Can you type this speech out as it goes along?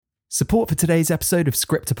Support for today's episode of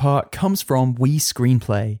Script Apart comes from We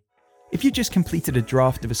Screenplay. If you just completed a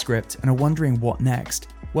draft of a script and are wondering what next,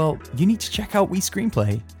 well, you need to check out We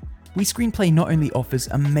Screenplay. We Screenplay not only offers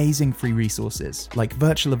amazing free resources, like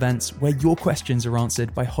virtual events where your questions are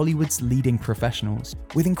answered by Hollywood's leading professionals,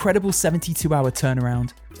 with incredible 72-hour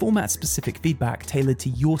turnaround, format-specific feedback tailored to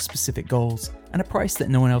your specific goals, and a price that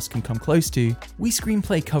no one else can come close to, We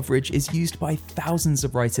Screenplay coverage is used by thousands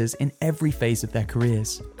of writers in every phase of their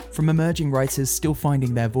careers, from emerging writers still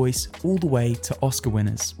finding their voice all the way to Oscar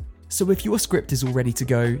winners. So if your script is all ready to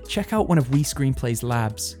go, check out one of We Screenplay's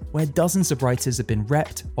labs, where dozens of writers have been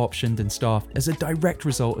repped, optioned and staffed as a direct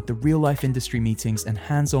result of the real-life industry meetings and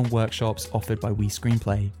hands-on workshops offered by We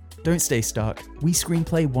Screenplay. Don't stay stuck, We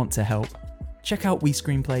Screenplay want to help. Check out We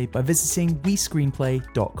Screenplay by visiting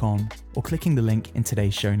wescreenplay.com or clicking the link in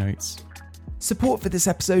today's show notes. Support for this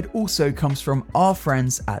episode also comes from our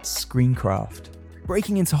friends at Screencraft.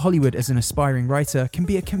 Breaking into Hollywood as an aspiring writer can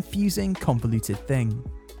be a confusing, convoluted thing.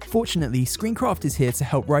 Fortunately, Screencraft is here to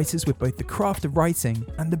help writers with both the craft of writing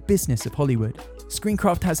and the business of Hollywood.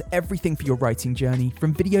 Screencraft has everything for your writing journey,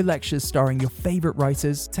 from video lectures starring your favourite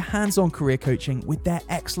writers to hands-on career coaching with their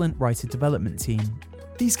excellent writer development team.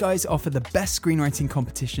 These guys offer the best screenwriting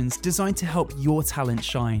competitions designed to help your talent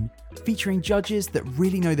shine, featuring judges that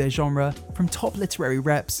really know their genre, from top literary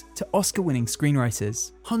reps to Oscar-winning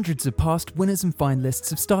screenwriters. Hundreds of past winners and finalists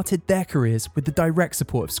have started their careers with the direct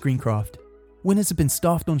support of Screencraft. Winners have been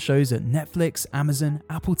staffed on shows at Netflix, Amazon,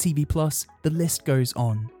 Apple TV+, the list goes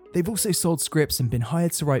on. They've also sold scripts and been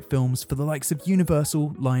hired to write films for the likes of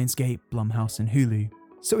Universal, Lionsgate, Blumhouse and Hulu.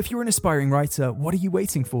 So if you're an aspiring writer, what are you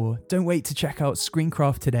waiting for? Don't wait to check out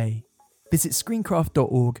Screencraft today. Visit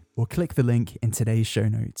screencraft.org or click the link in today's show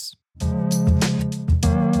notes.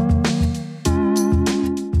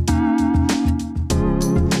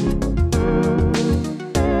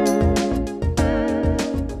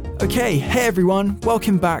 Okay, hey everyone,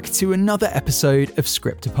 welcome back to another episode of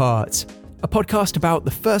Script Apart, a podcast about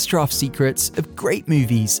the first draft secrets of great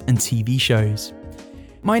movies and TV shows.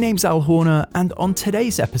 My name's Al Horner, and on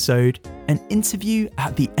today's episode, an interview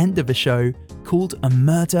at the end of a show called A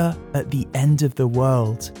Murder at the End of the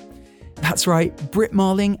World. That's right, Brit,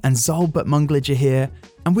 Marling and Batmanglij are here,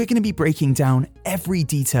 and we're going to be breaking down every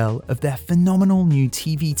detail of their phenomenal new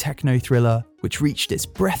TV techno thriller, which reached its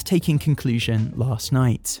breathtaking conclusion last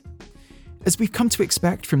night. As we've come to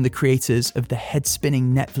expect from the creators of the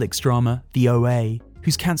head-spinning Netflix drama, The OA,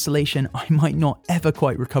 whose cancellation I might not ever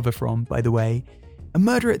quite recover from, by the way, A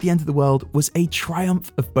Murder at the End of the World was a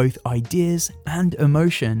triumph of both ideas and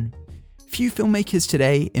emotion. Few filmmakers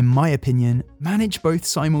today, in my opinion, manage both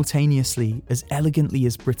simultaneously as elegantly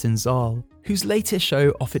as Brit and Zal, whose latest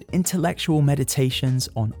show offered intellectual meditations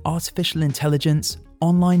on artificial intelligence,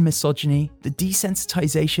 online misogyny, the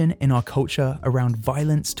desensitization in our culture around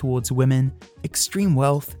violence towards women, extreme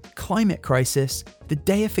wealth, climate crisis, the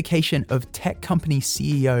deification of tech company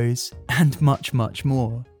CEOs, and much, much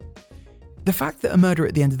more. The fact that A Murder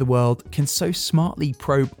at the End of the World can so smartly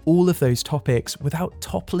probe all of those topics without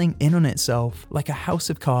toppling in on itself like a house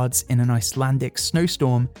of cards in an Icelandic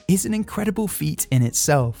snowstorm is an incredible feat in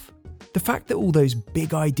itself. The fact that all those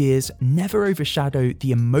big ideas never overshadow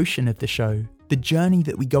the emotion of the show, the journey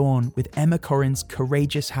that we go on with Emma Corrin's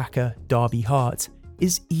courageous hacker, Darby Hart,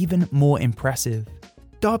 is even more impressive.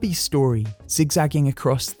 Darby's story, zigzagging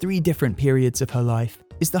across 3 different periods of her life,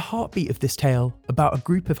 is the heartbeat of this tale about a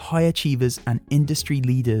group of high achievers and industry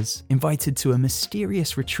leaders invited to a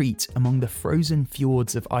mysterious retreat among the frozen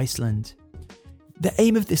fjords of Iceland. The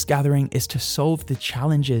aim of this gathering is to solve the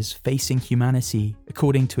challenges facing humanity,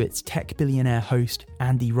 according to its tech billionaire host,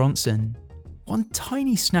 Andy Ronson. One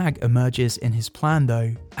tiny snag emerges in his plan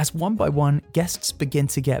though, as one by one guests begin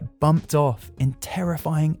to get bumped off in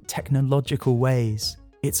terrifying technological ways.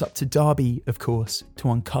 It's up to Darby, of course,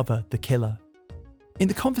 to uncover the killer. In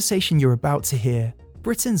the conversation you're about to hear,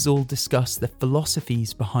 Brit and Zal discuss the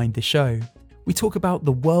philosophies behind the show. We talk about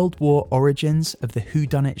the World War origins of the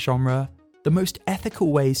whodunit genre, the most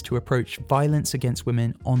ethical ways to approach violence against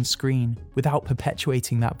women on screen without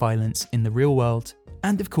perpetuating that violence in the real world,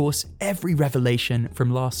 and of course, every revelation from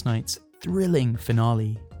last night's thrilling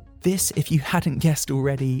finale. This, if you hadn't guessed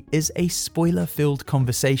already, is a spoiler-filled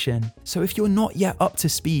conversation, so if you're not yet up to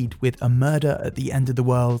speed with A Murder at the End of the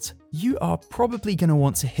World, you are probably going to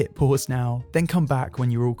want to hit pause now, then come back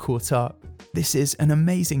when you're all caught up. This is an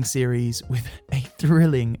amazing series with a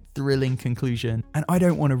thrilling conclusion, and I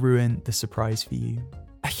don't want to ruin the surprise for you.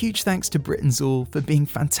 A huge thanks to Brit and Zal for being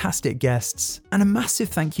fantastic guests, and a massive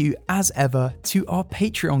thank you, as ever, to our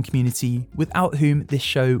Patreon community, without whom this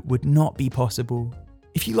show would not be possible.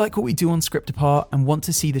 If you like what we do on Script Apart and want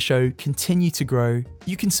to see the show continue to grow,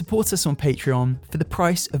 you can support us on Patreon for the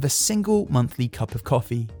price of a single monthly cup of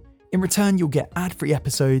coffee. In return, you'll get ad-free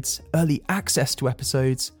episodes, early access to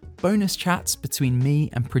episodes, bonus chats between me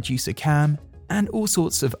and producer Cam, and all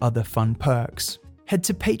sorts of other fun perks. Head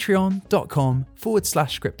to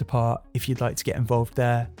patreon.com/scriptapart if you'd like to get involved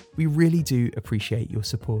there. We really do appreciate your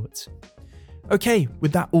support. Okay,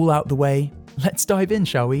 with that all out the way, let's dive in,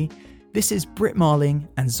 shall we? This is Brit Marling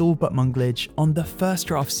and Zol Batmanglij on the first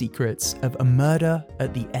draft secrets of A Murder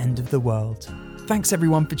at the End of the World. Thanks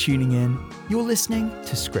everyone for tuning in. You're listening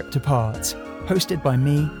to Script Apart, hosted by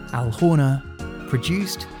me, Al Horner,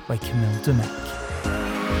 produced by Camille Demek.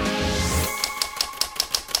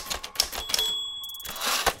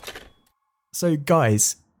 So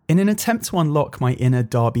guys, in an attempt to unlock my inner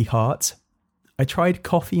Derby heart, I tried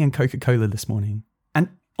coffee and Coca-Cola this morning. And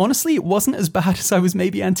honestly, it wasn't as bad as I was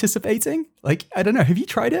maybe anticipating. Like, I don't know, have you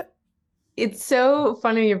tried it? It's so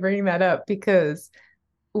funny you're bringing that up because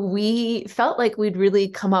we felt like we'd really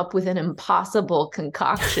come up with an impossible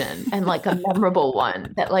concoction and like a memorable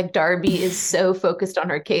one, that like Darby is so focused on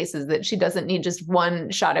her cases that she doesn't need just one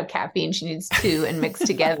shot of caffeine, she needs two and mixed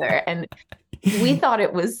together. And we thought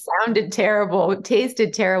it sounded terrible,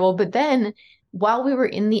 tasted terrible, but then while we were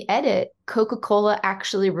in the edit, Coca-Cola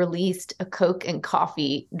actually released a Coke and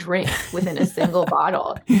coffee drink within a single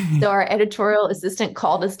bottle. So our editorial assistant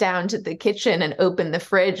called us down to the kitchen and opened the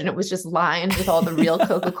fridge, and it was just lined with all the real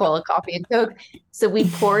Coca-Cola coffee and Coke. So we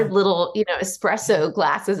poured little, espresso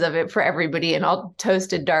glasses of it for everybody and all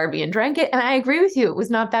toasted Darby and drank it. And I agree with you, it was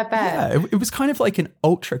not that bad. Yeah, it was kind of like an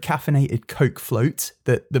ultra caffeinated Coke float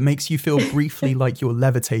that makes you feel briefly like you're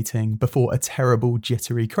levitating before a terrible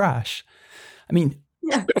jittery crash. I mean,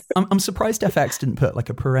 yes. I'm surprised FX didn't put like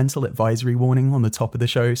a parental advisory warning on the top of the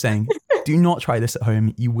show saying, do not try this at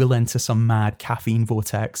home. You will enter some mad caffeine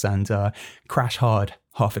vortex and crash hard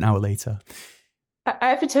half an hour later. I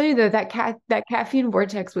have to tell you, though, that caffeine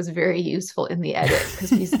vortex was very useful in the edit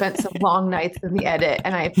because we spent some long nights in the edit.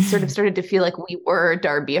 And I sort of started to feel like we were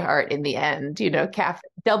Darby Hart in the end,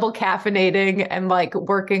 double caffeinating and like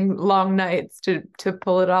working long nights to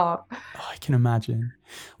pull it off. Oh, I can imagine.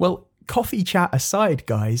 Well, coffee chat aside,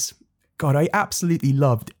 guys, God, I absolutely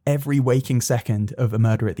loved every waking second of A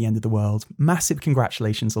Murder at the End of the World. Massive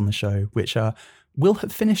congratulations on the show, which will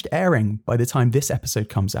have finished airing by the time this episode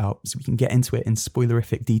comes out, so we can get into it in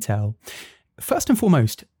spoilerific detail. First and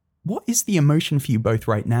foremost, what is the emotion for you both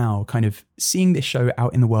right now, kind of seeing this show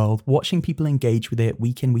out in the world, watching people engage with it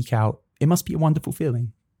week in, week out? It must be a wonderful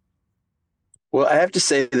feeling. Well, I have to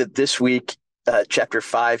say that this week, Chapter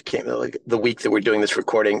 5 came, the week that we're doing this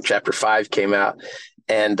recording, Chapter 5 came out.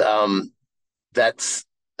 And that's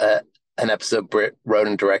an episode Brit wrote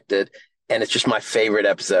and directed. And it's just my favorite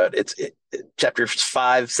episode. Chapters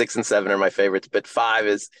 5, 6, and 7 are my favorites, but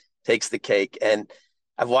 5 takes the cake. And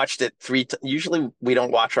I've watched it usually we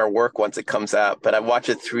don't watch our work once it comes out, but I've watched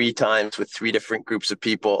it 3 times with 3 different groups of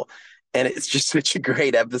people. And it's just such a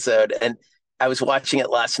great episode. And I was watching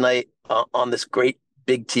it last night on this great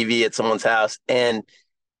big TV at someone's house, and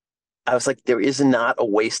I was like, there is not a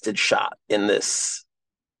wasted shot in this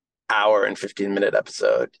hour and 15-minute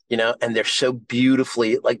episode, and they're so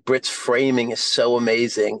beautifully, like, Brit's framing is so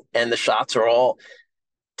amazing, and the shots are all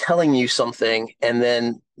telling you something. And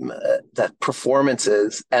then that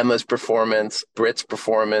performances, Emma's performance, Brit's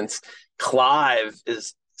performance, Clive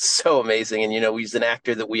is so amazing. And, he's an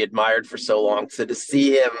actor that we admired for so long. So to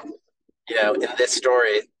see him, in this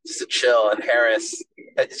story, just a chill, and Harris,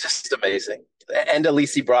 it's just amazing. And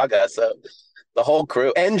Alicia Braga, so the whole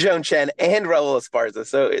crew, and Joan Chen and Raul Esparza.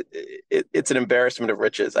 So it's an embarrassment of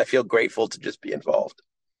riches. I feel grateful to just be involved.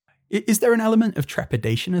 Is there an element of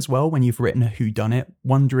trepidation as well when you've written a whodunit,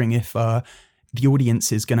 wondering if the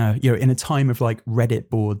audience is going to, in a time of like Reddit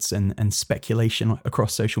boards and speculation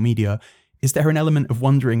across social media, is there an element of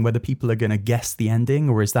wondering whether people are going to guess the ending,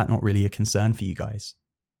 or is that not really a concern for you guys?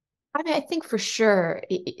 I mean, I think for sure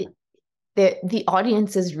the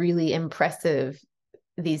audience is really impressive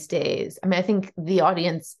these days. I mean, I think the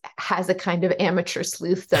audience has a kind of amateur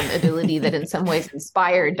sleuthdom ability that in some ways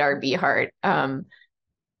inspired Darby Hart. The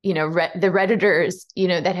Redditors,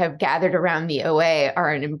 that have gathered around the OA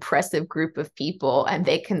are an impressive group of people, and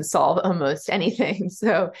they can solve almost anything.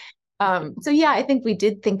 So yeah, I think we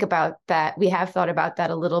did think about that. We have thought about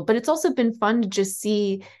that a little, but it's also been fun to just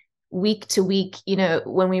see week to week,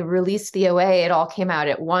 when we released the OA, it all came out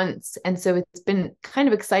at once. And so it's been kind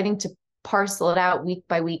of exciting to parcel it out week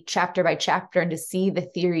by week, chapter by chapter, and to see the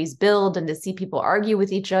theories build and to see people argue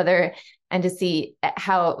with each other and to see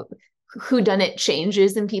how whodunit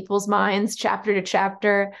changes in people's minds chapter to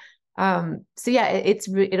chapter. So yeah,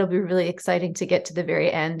 it'll be really exciting to get to the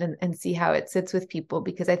very end and see how it sits with people,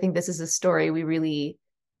 because I think this is a story we really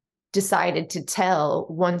decided to tell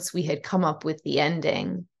once we had come up with the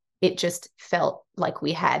ending. It just felt like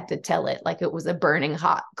we had to tell it, like it was a burning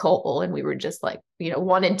hot coal, and we were just like,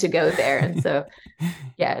 wanted to go there. And so,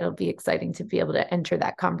 yeah, it'll be exciting to be able to enter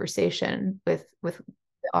that conversation with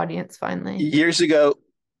the audience finally. Years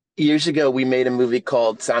ago, we made a movie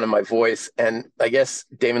called Sound of My Voice, and I guess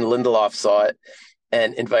Damon Lindelof saw it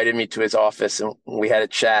and invited me to his office, and we had a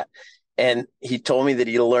chat. And he told me that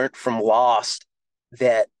he learned from Lost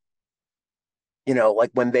that,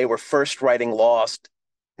 like when they were first writing Lost,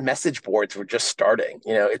 message boards were just starting.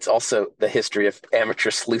 It's also the history of amateur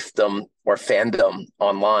sleuthdom or fandom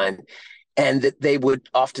online, and that they would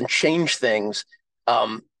often change things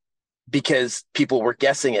because people were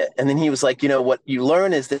guessing it. And then he was like, what you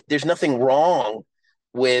learn is that there's nothing wrong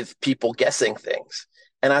with people guessing things.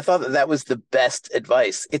 And I thought that was the best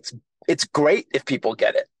advice. It's great if people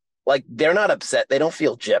get it. Like, they're not upset. They don't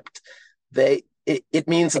feel gypped. It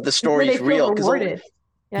means that the story is real.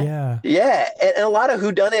 Yeah. And a lot of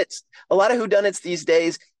whodunits these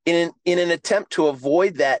days, in an attempt to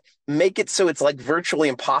avoid that, make it so it's like virtually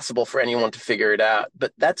impossible for anyone to figure it out.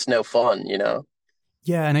 But that's no fun,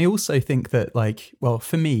 Yeah, and I also think that,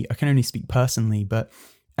 for me, I can only speak personally, but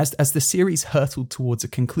as the series hurtled towards a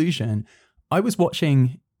conclusion, I was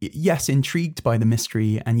watching, yes, intrigued by the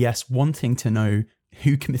mystery, and yes, wanting to know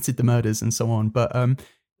who committed the murders and so on. But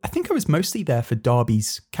I think I was mostly there for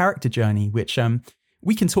Darby's character journey, which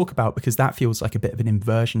we can talk about because that feels like a bit of an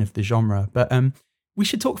inversion of the genre. But we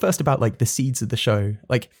should talk first about the seeds of the show.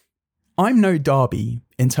 I'm no Darby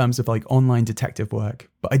in terms of online detective work,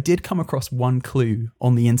 but I did come across one clue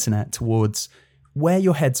on the internet towards where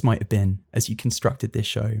your heads might have been as you constructed this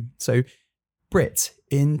show. So, Brit,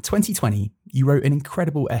 in 2020, you wrote an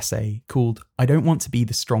incredible essay called "I Don't Want to Be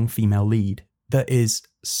the Strong Female Lead" that is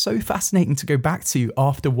so fascinating to go back to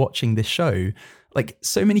after watching this show.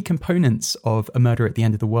 So many components of A Murder at the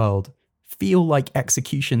End of the World feel like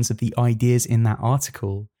executions of the ideas in that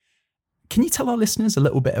article. Can you tell our listeners a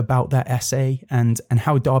little bit about that essay and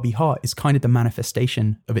how Darby Hart is kind of the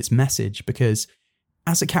manifestation of its message? Because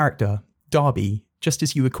as a character, Darby, just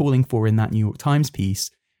as you were calling for in that New York Times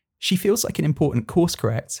piece, she feels like an important course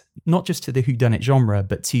correct, not just to the whodunit genre,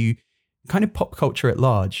 but to kind of pop culture at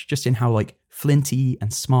large, just in how flinty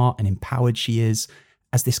and smart and empowered she is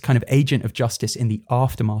as this kind of agent of justice in the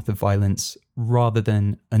aftermath of violence, rather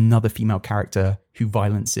than another female character who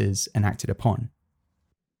violence is enacted upon.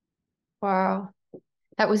 Wow.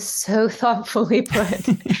 That was so thoughtfully put.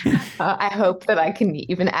 I hope that I can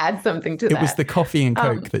even add something to that. It was the coffee and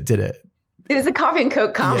Coke that did it. It was a coffee and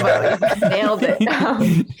Coke combo. Yeah. You nailed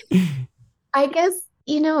it. I guess,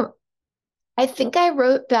 I think I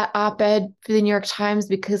wrote that op-ed for the New York Times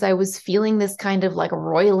because I was feeling this kind of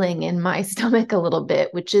roiling in my stomach a little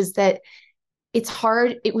bit, which is that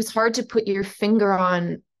it was hard to put your finger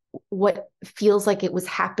on what feels like it was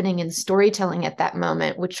happening in storytelling at that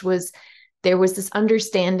moment, which was there was this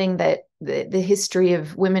understanding that the history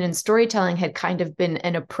of women in storytelling had kind of been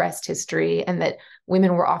an oppressed history, and that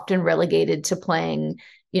women were often relegated to playing,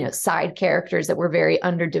 side characters that were very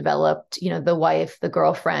underdeveloped, the wife, the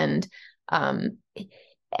girlfriend. And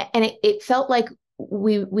it felt like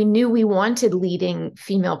we knew we wanted leading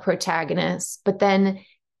female protagonists, but then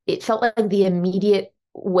it felt like the immediate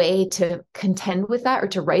way to contend with that or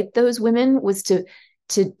to write those women was to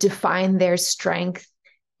define their strength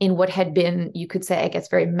in what had been, you could say, I guess,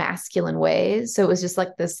 very masculine ways. So it was just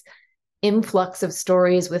this influx of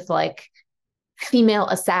stories with female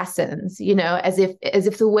assassins, as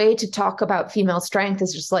if the way to talk about female strength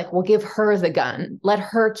is just we'll give her the gun, let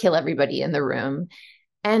her kill everybody in the room.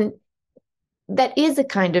 And that is a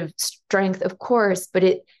kind of strength, of course, but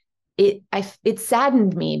it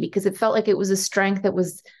saddened me because it felt like it was a strength that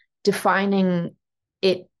was defining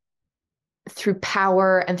it through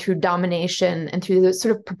power and through domination and through the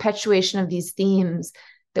sort of perpetuation of these themes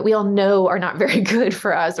that we all know are not very good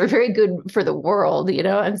for us or very good for the world,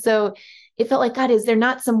 And so it felt like, God, is there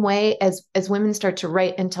not some way as women start to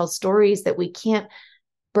write and tell stories that we can't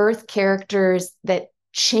birth characters that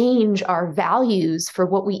change our values for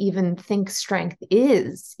what we even think strength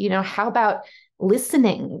is? How about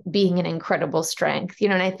listening being an incredible strength?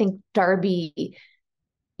 And I think Darby,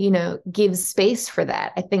 gives space for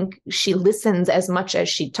that. I think she listens as much as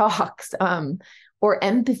she talks, or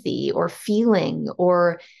empathy or feeling,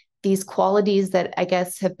 or these qualities that I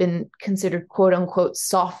guess have been considered quote unquote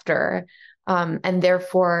softer, and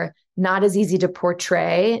therefore not as easy to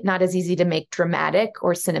portray, not as easy to make dramatic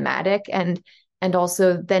or cinematic. And and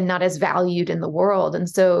also then not as valued in the world. And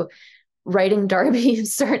so writing Darby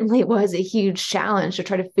certainly was a huge challenge to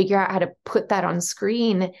try to figure out how to put that on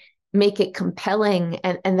screen, make it compelling,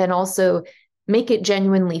 and then also make it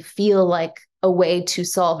genuinely feel like a way to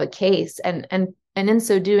solve a case. And in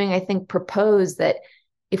so doing, I think propose that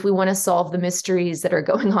if we want to solve the mysteries that are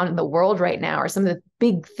going on in the world right now, or some of the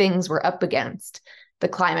big things we're up against, the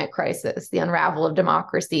climate crisis, the unravel of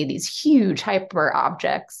democracy, these huge hyper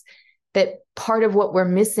objects, that part of what we're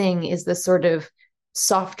missing is the sort of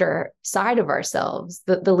softer side of ourselves,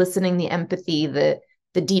 the listening, the empathy, the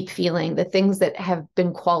deep feeling, the things that have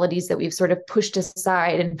been qualities that we've sort of pushed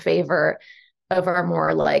aside in favor of our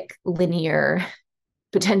more like linear,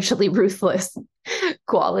 potentially ruthless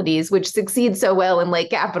qualities, which succeed so well in like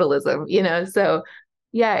capitalism, you know? So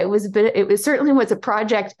yeah, it was certainly was a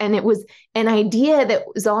project, and it was an idea that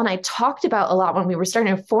Zal and I talked about a lot when we were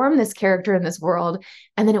starting to form this character in this world.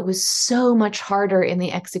 And then it was so much harder in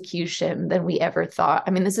the execution than we ever thought.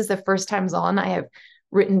 I mean, this is the first time Zal and I have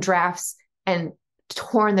written drafts and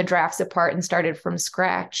torn the drafts apart and started from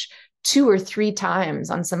scratch 2 or 3 times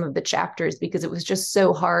on some of the chapters, because it was just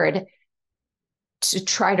so hard to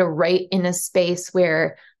try to write in a space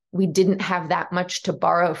where we didn't have that much to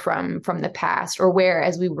borrow from the past, or where,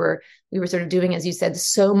 as we were sort of doing, as you said,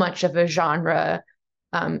 so much of a genre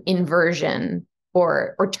inversion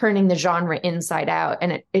or turning the genre inside out.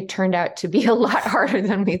 And it turned out to be a lot harder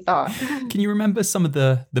than we thought. Can you remember some of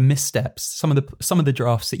the missteps, some of the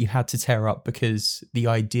drafts that you had to tear up because the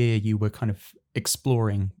idea you were kind of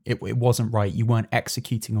exploring, it wasn't right, you weren't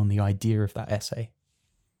executing on the idea of that essay?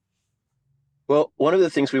 Well, one of the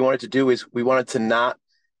things we wanted to do is we wanted to not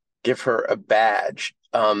give her a badge.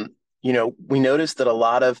 We noticed that a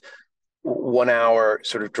lot of 1-hour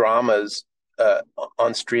sort of dramas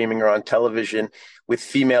on streaming or on television with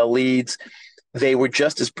female leads, they were,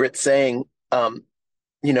 just as Brit saying,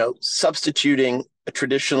 substituting a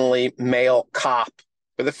traditionally male cop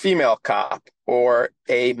with a female cop, or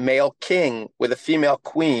a male king with a female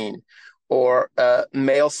queen, or a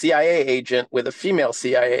male CIA agent with a female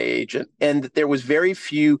CIA agent. And there was very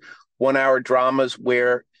few 1-hour dramas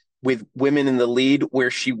with women in the lead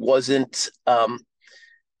where she wasn't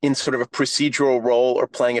in sort of a procedural role or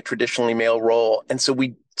playing a traditionally male role. And so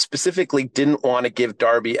we specifically didn't want to give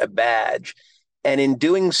Darby a badge. And in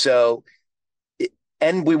doing so,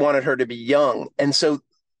 and we wanted her to be young. And so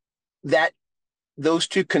those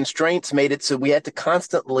 2 constraints made it so we had to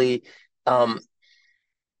constantly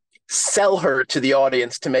sell her to the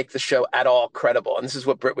audience to make the show at all credible. And this is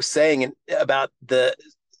what Britt was saying about the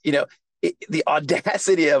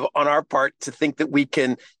audacity on our part to think that we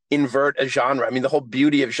can invert a genre. I mean, the whole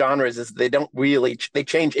beauty of genres is they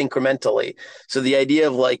change incrementally. So the idea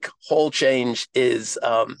of like whole change is,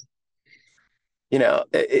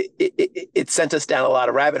 it sent us down a lot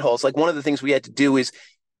of rabbit holes. Like, one of the things we had to do is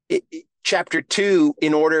chapter 2,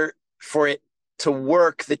 in order for it to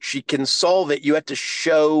work, that she can solve it, you had to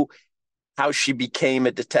show how she became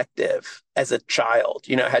a detective as a child,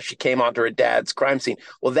 how she came onto her dad's crime scene.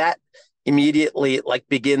 Well, that immediately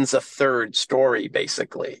begins a 3rd story,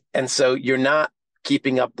 basically. And so you're not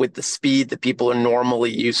keeping up with the speed that people are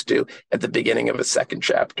normally used to at the beginning of a 2nd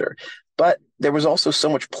chapter. But there was also so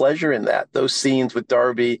much pleasure in that. Those scenes with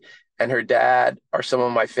Darby and her dad are some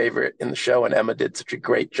of my favorite in the show, and Emma did such a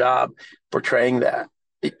great job portraying that.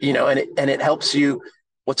 And it helps you.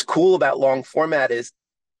 What's cool about long format is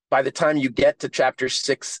by the time you get to chapters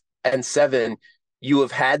 6 and 7, you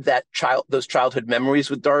have had those childhood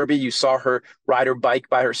memories with Darby. You saw her ride her bike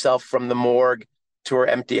by herself from the morgue to her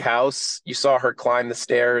empty house. You saw her climb the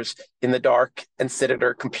stairs in the dark and sit at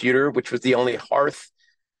her computer, which was the only hearth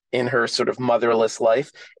in her sort of motherless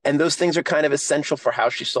life. And those things are kind of essential for how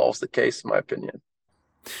she solves the case, in my opinion.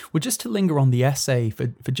 Well, just to linger on the essay for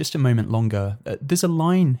just a moment longer, there's a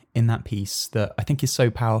line in that piece that I think is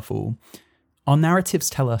so powerful. Our narratives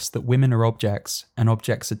tell us that women are objects and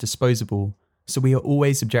objects are disposable, so we are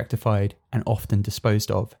always objectified and often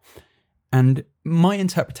disposed of. And my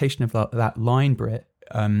interpretation of that line, Brit,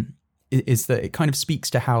 is that it kind of speaks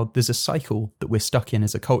to how there's a cycle that we're stuck in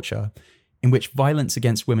as a culture in which violence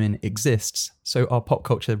against women exists. So our pop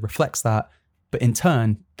culture reflects that, but in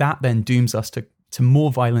turn, that then dooms us to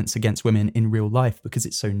more violence against women in real life because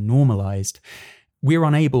it's so normalized. We're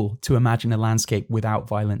unable to imagine a landscape without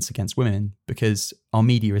violence against women because our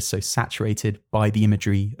media is so saturated by the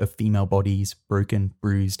imagery of female bodies, broken,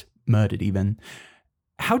 bruised, murdered even.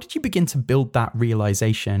 How did you begin to build that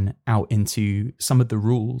realization out into some of the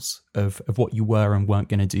rules of what you were and weren't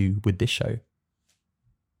going to do with this show?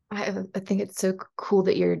 I think it's so cool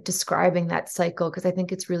that you're describing that cycle, because I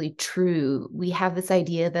think it's really true. We have this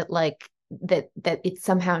idea that that it's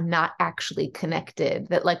somehow not actually connected,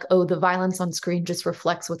 that like, oh, the violence on screen just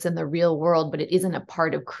reflects what's in the real world, but it isn't a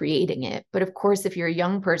part of creating it. But of course, if you're a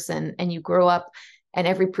young person and you grow up and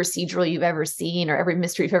every procedural you've ever seen or every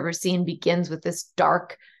mystery you've ever seen begins with this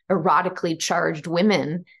dark, erotically charged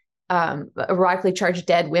women, erotically charged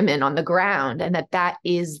dead women on the ground, and that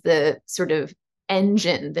is the sort of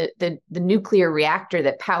engine, the nuclear reactor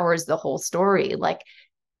that powers the whole story, like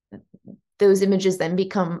those images then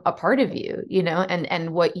become a part of you,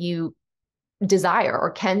 and what you desire or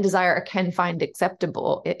can find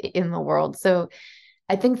acceptable in the world. So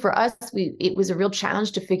I think for us, it was a real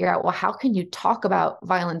challenge to figure out, well, how can you talk about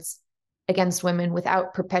violence against women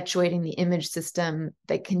without perpetuating the image system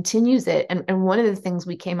that continues it? And one of the things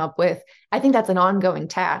we came up with, I think that's an ongoing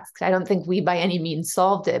task. I don't think we by any means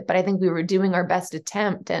solved it, but I think we were doing our best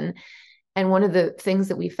attempt. And one of the things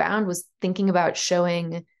that we found was thinking about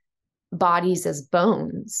showing bodies as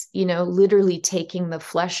bones, literally taking the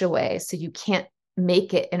flesh away. So you can't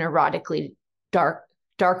make it an erotically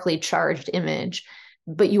darkly charged image,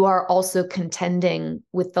 but you are also contending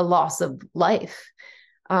with the loss of life.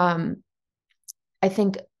 I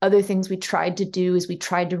think other things we tried to do is we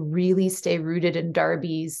tried to really stay rooted in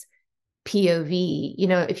Darby's POV.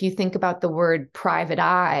 If you think about the word private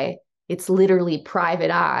eye, it's literally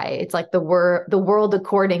private eye. It's like the world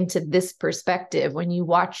according to this perspective. When you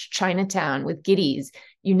watch Chinatown with Giddy's,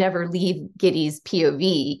 you never leave Giddy's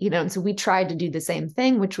POV, and so we tried to do the same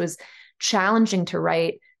thing, which was challenging to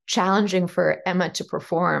write, challenging for Emma to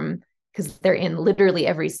perform, because they're in literally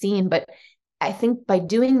every scene. But I think by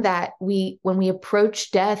doing that, when we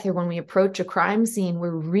approach death or when we approach a crime scene,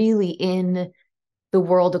 we're really in the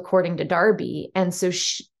world according to Darby. And so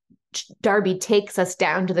Darby takes us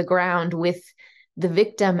down to the ground with the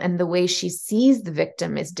victim, and the way she sees the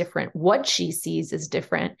victim is different. What she sees is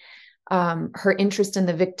different. Her interest in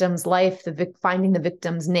the victim's life, finding the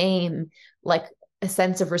victim's name, like a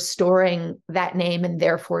sense of restoring that name and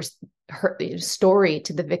therefore her story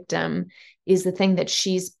to the victim, is the thing that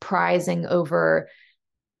she's prizing over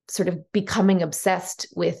sort of becoming obsessed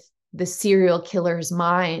with the serial killer's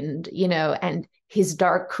mind, and his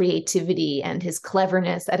dark creativity and his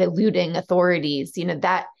cleverness at eluding authorities,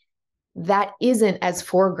 that isn't as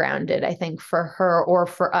foregrounded, I think, for her or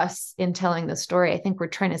for us in telling the story. I think we're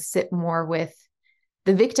trying to sit more with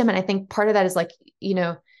the victim. And I think part of that is like,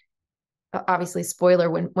 obviously spoiler,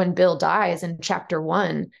 when Bill dies in chapter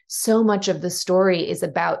 1, so much of the story is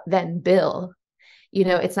about then Bill.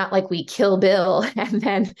 It's not like we kill Bill and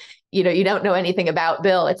then, you don't know anything about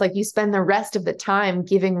Bill. It's like you spend the rest of the time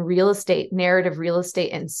giving narrative real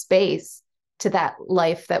estate and space to that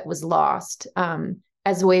life that was lost,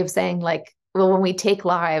 as a way of saying like, well, when we take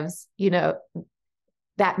lives,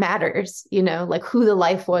 that matters, like who the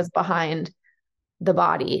life was behind the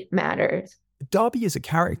body matters. Darby as a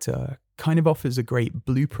character kind of offers a great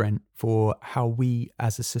blueprint for how we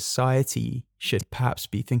as a society should perhaps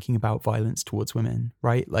be thinking about violence towards women,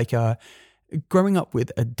 right? Like growing up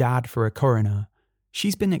with a dad for a coroner,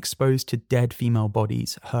 she's been exposed to dead female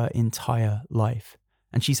bodies her entire life.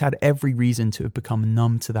 And she's had every reason to have become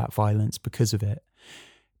numb to that violence because of it.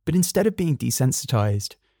 But instead of being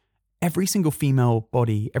desensitized, every single female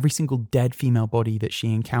body, every single dead female body that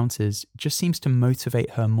she encounters just seems to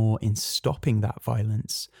motivate her more in stopping that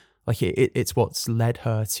violence. Like it's what's led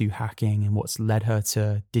her to hacking and what's led her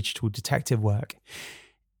to digital detective work.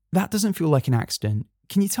 That doesn't feel like an accident.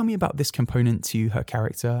 Can you tell me about this component to her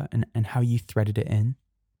character and how you threaded it in?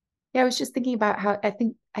 Yeah, I was just thinking about how I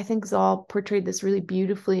think Zal portrayed this really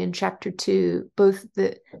beautifully in chapter 2, both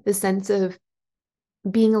the sense of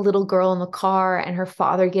being a little girl in the car and her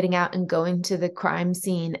father getting out and going to the crime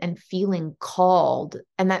scene and feeling called,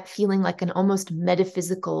 and that feeling like an almost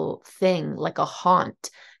metaphysical thing, like a haunt,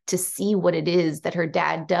 to see what it is that her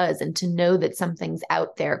dad does and to know that something's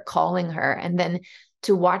out there calling her. And then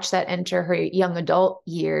to watch that enter her young adult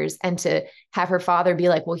years and to have her father be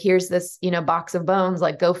like, well, here's this, box of bones,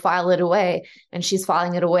 like go file it away. And she's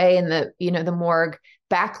filing it away in the morgue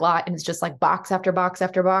backlot. And it's just like box after box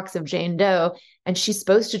after box of Jane Doe. And she's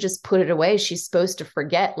supposed to just put it away. She's supposed to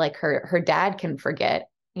forget, like her dad can forget,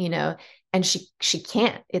 and she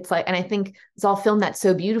can't. It's like, and I think Zal filmed that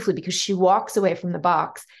so beautifully because she walks away from the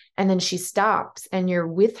box and then she stops and you're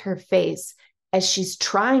with her face as she's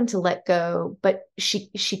trying to let go, but she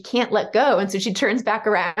can't let go. And so she turns back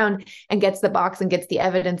around and gets the box and gets the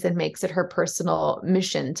evidence and makes it her personal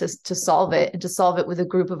mission to solve it, and to solve it with a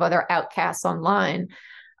group of other outcasts online.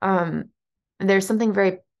 And there's something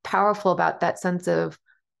very powerful about that sense of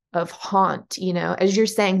haunt, as you're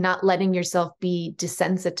saying, not letting yourself be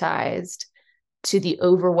desensitized to the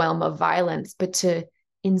overwhelm of violence, but to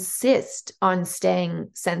insist on staying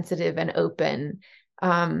sensitive and open,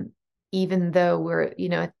 even though we're,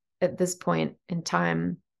 at this point in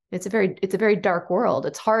time, it's a very dark world.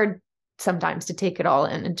 It's hard sometimes to take it all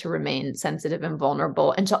in and to remain sensitive and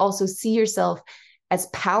vulnerable, and to also see yourself as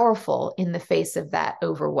powerful in the face of that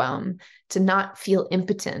overwhelm, to not feel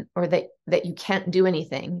impotent or that you can't do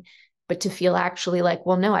anything, but to feel actually like,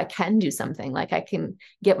 well, no, I can do something. Like I can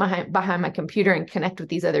get behind my computer and connect with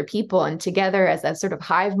these other people. And together as that sort of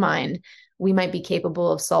hive mind, we might be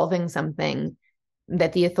capable of solving something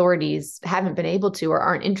that the authorities haven't been able to or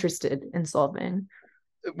aren't interested in solving.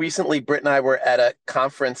 Recently, Brit and I were at a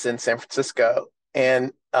conference in San Francisco,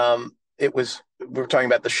 and we were talking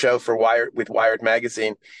about the show for Wired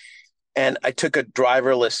magazine, and I took a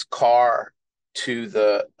driverless car to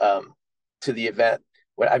the event.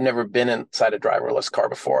 I've never been inside a driverless car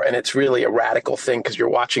before, and it's really a radical thing because you're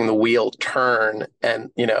watching the wheel turn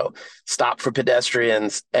and stop for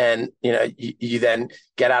pedestrians, and you then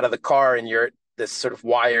get out of the car and you're at this sort of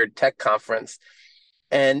Wired tech conference.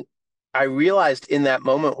 And I realized in that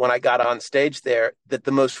moment when I got on stage there that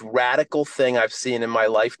the most radical thing I've seen in my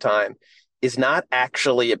lifetime is not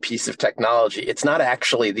actually a piece of technology. It's not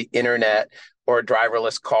actually the internet or a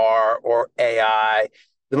driverless car or AI.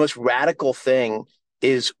 The most radical thing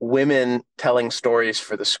is women telling stories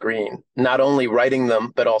for the screen, not only writing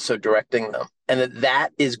them, but also directing them. And that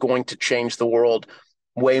is going to change the world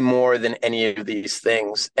way more than any of these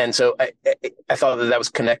things. And so I thought that was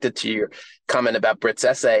connected to your comment about Brit's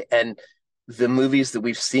essay and the movies that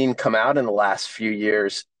we've seen come out in the last few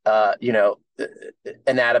years.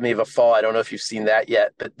 Anatomy of a Fall. I don't know if you've seen that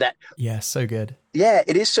yet, but yeah, so good. Yeah,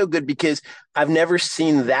 it is so good because I've never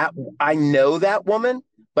seen that. I know that woman,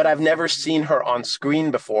 but I've never seen her on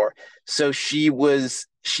screen before. So she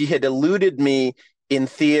had eluded me in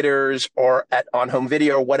theaters or on home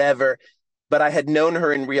video or whatever, but I had known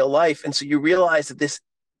her in real life. And so you realize that this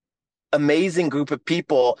amazing group of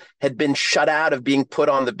people had been shut out of being put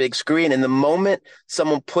on the big screen. And the moment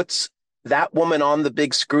someone puts that woman on the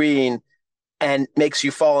big screen and makes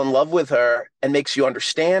you fall in love with her and makes you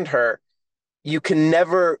understand her, you can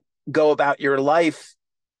never go about your life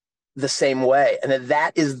the same way. And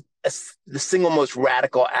that is the single most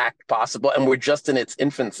radical act possible. And we're just in its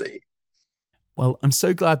infancy. Well, I'm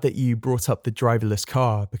so glad that you brought up the driverless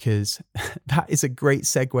car, because that is a great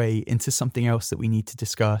segue into something else that we need to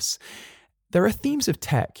discuss. There are themes of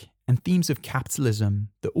tech and themes of capitalism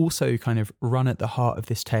that also kind of run at the heart of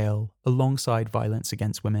this tale alongside violence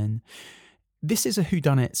against women. This is a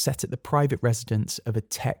whodunit set at the private residence of a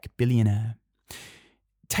tech billionaire.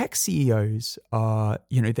 Tech CEOs are,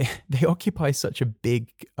 they occupy such a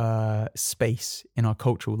big space in our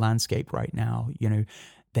cultural landscape right now.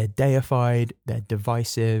 They're deified, they're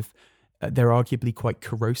divisive, they're arguably quite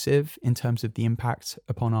corrosive in terms of the impact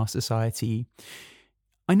upon our society.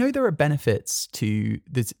 I know there are benefits to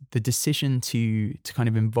the decision to kind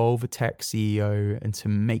of involve a tech CEO and to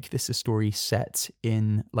make this a story set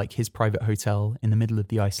in like his private hotel in the middle of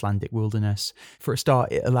the Icelandic wilderness. For a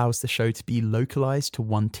start, it allows the show to be localized to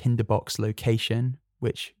one tinderbox location,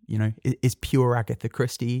 which, is pure Agatha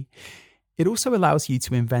Christie. It also allows you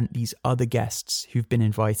to invent these other guests who've been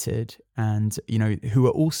invited and, who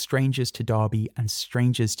are all strangers to Darby and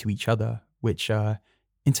strangers to each other, which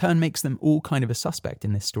in turn makes them all kind of a suspect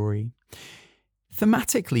in this story.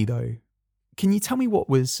 Thematically, though, can you tell me what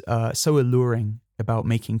was so alluring about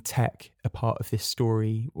making tech a part of this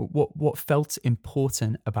story? What felt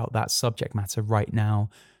important about that subject matter right now,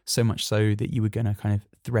 so much so that you were going to kind of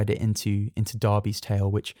thread it into Darby's tale,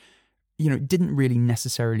 which didn't really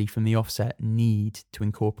necessarily from the offset need to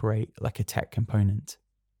incorporate like a tech component?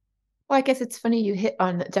 Well, I guess it's funny you hit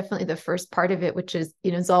on definitely the first part of it, which is,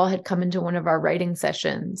 Zal had come into one of our writing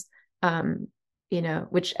sessions,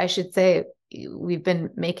 which I should say we've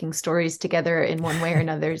been making stories together in one way or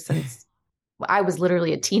another since I was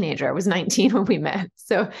literally a teenager. I was 19 when we met.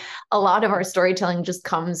 So a lot of our storytelling just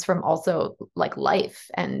comes from also like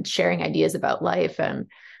life and sharing ideas about life. And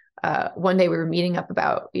one day we were meeting up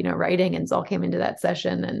about, writing, and Zal came into that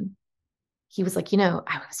session and he was like,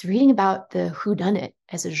 I was reading about the whodunit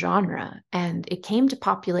as a genre, and it came to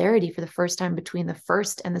popularity for the first time between the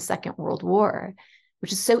First and the Second World War,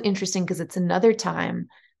 which is so interesting because it's another time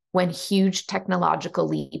when huge technological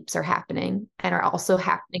leaps are happening and are also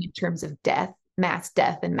happening in terms of death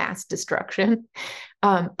and mass destruction.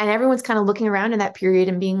 And everyone's kind of looking around in that period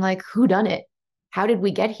and being like, whodunit? How did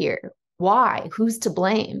we get here? Why? Who's to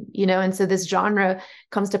blame? And so this genre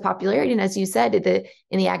comes to popularity. And as you said, in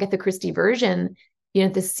the Agatha Christie version,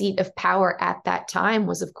 the seat of power at that time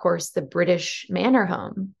was, of course, the British manor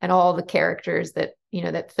home and all the characters that,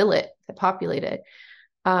 that fill it, that populate it.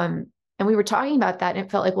 And we were talking about that, and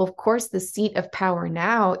it felt like, well, of course, the seat of power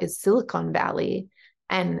now is Silicon Valley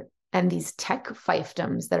and these tech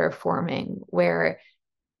fiefdoms that are forming, where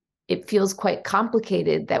it feels quite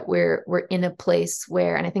complicated that we're in a place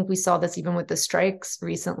where, and I think we saw this even with the strikes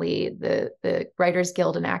recently, the Writers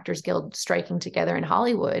Guild and Actors Guild striking together in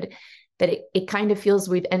Hollywood, that it kind of feels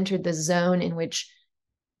we've entered the zone in which,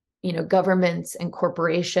 you know, governments and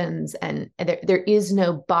corporations, and there is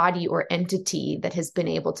no body or entity that has been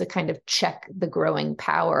able to kind of check the growing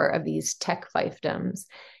power of these tech fiefdoms.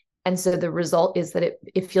 And so the result is that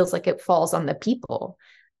it feels like it falls on the people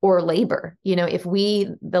or labor. You know, if we,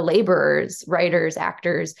 the laborers, writers,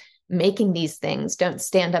 actors making these things, don't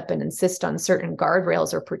stand up and insist on certain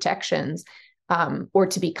guardrails or protections, or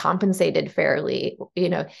to be compensated fairly, you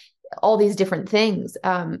know, all these different things,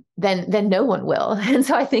 then no one will. And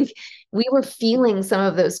so I think we were feeling some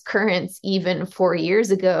of those currents even 4 years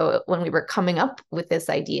ago when we were coming up with this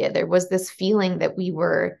idea. There was this feeling that we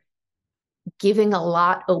were giving a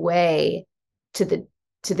lot away to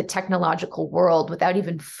the technological world without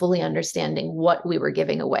even fully understanding what we were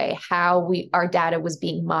giving away, how our data was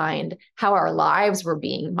being mined, how our lives were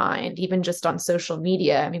being mined, even just on social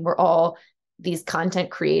media. I mean, we're all these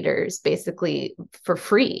content creators basically for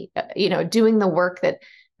free, you know, doing the work that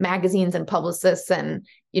magazines and publicists and,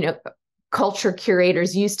 you know, culture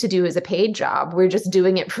curators used to do as a paid job. We're just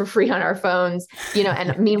doing it for free on our phones, you know,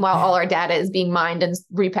 and meanwhile, all our data is being mined and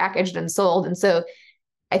repackaged and sold. And so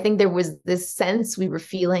I think there was this sense we were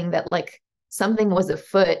feeling that like something was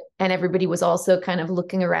afoot, and everybody was also kind of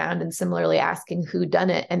looking around and similarly asking who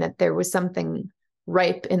done it, and that there was something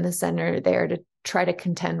ripe in the center there to try to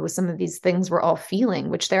contend with some of these things we're all feeling,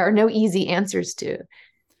 which there are no easy answers to.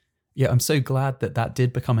 Yeah, I'm so glad that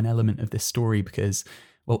did become an element of this story, because,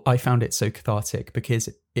 well, I found it so cathartic because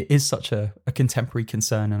it is such a contemporary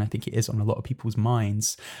concern, and I think it is on a lot of people's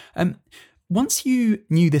minds. Once you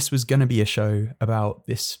knew this was going to be a show about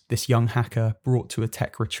this young hacker brought to a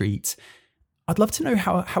tech retreat, I'd love to know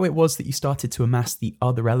how it was that you started to amass the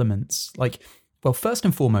other elements. Like, well, first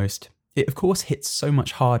and foremost, it of course hits so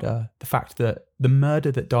much harder the fact that the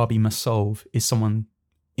murder that Darby must solve is someone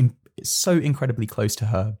so incredibly close to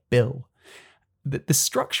her, Bill. The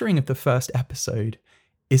structuring of the first episode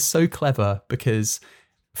is so clever because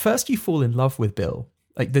first you fall in love with Bill,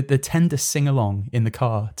 like the tender sing-along in the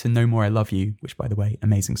car to No More I Love You, which, by the way,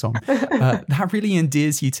 amazing song. That really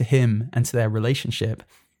endears you to him and to their relationship.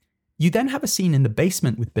 You then have a scene in the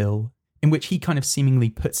basement with Bill in which he kind of seemingly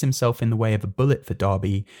puts himself in the way of a bullet for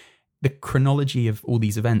Darby. The chronology of all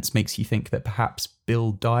these events makes you think that perhaps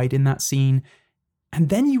Bill died in that scene. And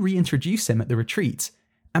then you reintroduce him at the retreat.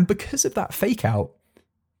 And because of that fake out,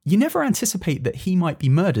 you never anticipate that he might be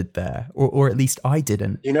murdered there, or at least I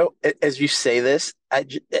didn't. You know, as you say this,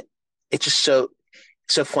 it's just so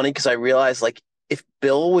funny because I realized, like, if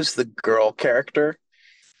Bill was the girl character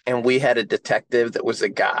and we had a detective that was a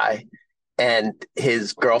guy and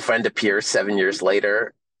his girlfriend appears 7 years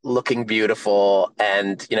later looking beautiful,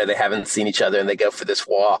 and, you know, they haven't seen each other and they go for this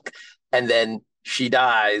walk and then she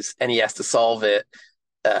dies and he has to solve it,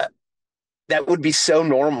 that would be so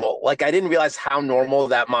normal. Like, I didn't realize how normal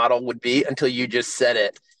that model would be until you just said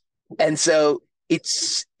it. And so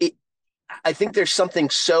I think there's something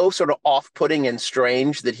so sort of off-putting and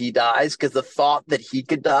strange that he dies, because the thought that he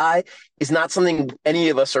could die is not something any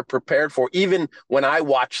of us are prepared for. Even when I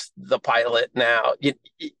watch the pilot now,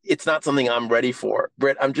 it's not something I'm ready for.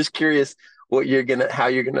 Brit, I'm just curious how you're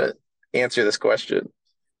gonna answer this question.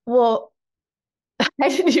 Well, I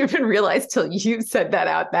didn't even realize till you said that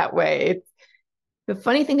out that way. The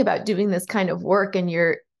funny thing about doing this kind of work, and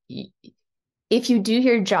if you do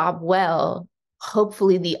your job well,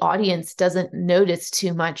 hopefully the audience doesn't notice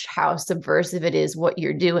too much how subversive it is what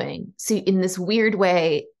you're doing. So in this weird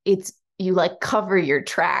way, you like cover your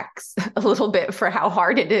tracks a little bit for how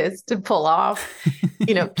hard it is to pull off,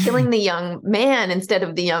 you know, killing the young man instead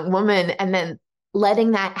of the young woman, and then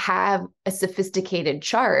letting that have a sophisticated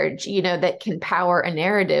charge, you know, that can power a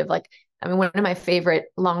narrative. Like, I mean, one of my favorite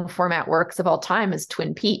long format works of all time is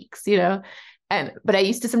Twin Peaks, you know, but I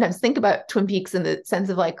used to sometimes think about Twin Peaks in the sense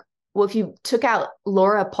of like, well, if you took out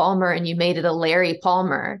Laura Palmer and you made it a Larry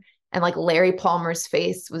Palmer, and like Larry Palmer's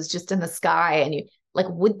face was just in the sky, and you like,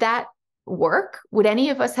 would that work? Would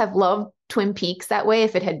any of us have loved Twin Peaks that way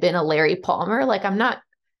if it had been a Larry Palmer? Like, I'm not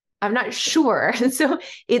sure. So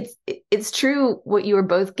it's true what you were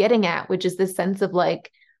both getting at, which is this sense of like,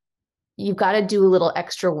 you've got to do a little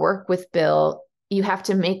extra work with Bill. You have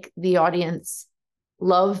to make the audience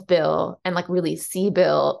love Bill and like really see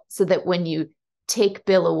Bill, so that when you take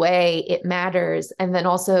Bill away, it matters. And then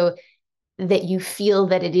also that you feel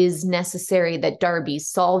that it is necessary that Darby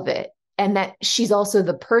solve it, and that she's also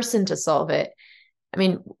the person to solve it. I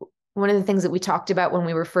mean, one of the things that we talked about when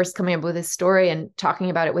we were first coming up with this story and talking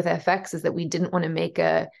about it with FX is that we didn't want to make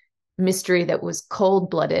a mystery that was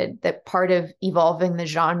cold-blooded, that part of evolving the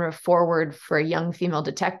genre forward for a young female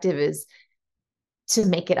detective is to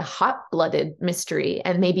make it a hot-blooded mystery.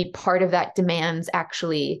 And maybe part of that demands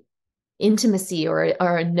actually intimacy or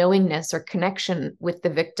a knowingness or connection with the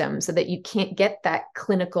victim, so that you can't get that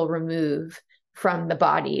clinical remove from the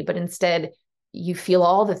body, but instead you feel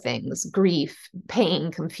all the things: grief,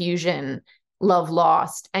 pain, confusion, love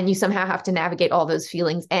lost, and you somehow have to navigate all those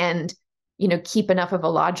feelings and, you know, keep enough of a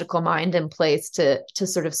logical mind in place to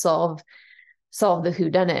sort of solve the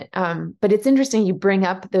whodunit. But it's interesting you bring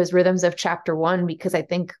up those rhythms of chapter 1, because I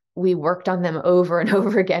think we worked on them over and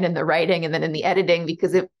over again in the writing and then in the editing,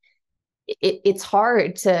 because it's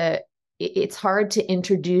hard to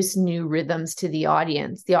introduce new rhythms to the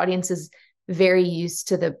audience. The audience is very used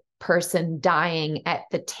to the person dying at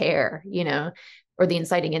the tear, you know, or the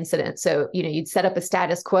inciting incident. So, you know, you'd set up a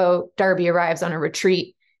status quo, Darby arrives on a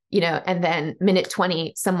retreat, you know, and then minute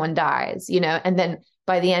 20, someone dies, you know, and then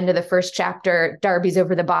by the end of the first chapter, Darby's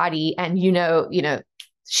over the body and, you know,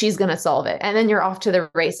 she's going to solve it. And then you're off to the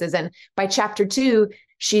races. And by chapter 2,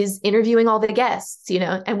 she's interviewing all the guests, you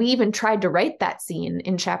know, and we even tried to write that scene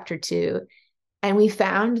in chapter 2. And we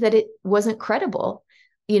found that it wasn't credible.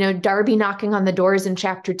 You know, Darby knocking on the doors in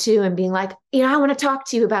chapter 2 and being like, you know, I want to talk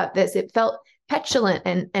to you about this. It felt petulant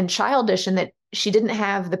and childish, and that she didn't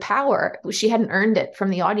have the power. She hadn't earned it from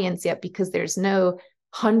the audience yet, because there's no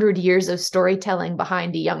 100 years of storytelling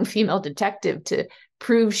behind a young female detective to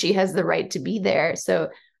prove she has the right to be there. So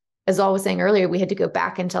as I was saying earlier, we had to go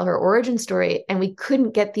back and tell her origin story, and we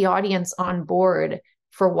couldn't get the audience on board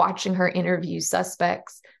for watching her interview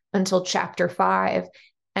suspects until chapter 5.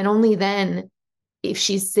 And only then, if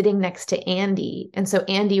she's sitting next to Andy. And so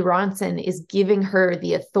Andy Ronson is giving her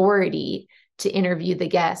the authority to interview the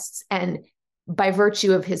guests. And by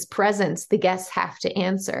virtue of his presence, the guests have to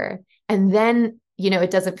answer. And then, you know,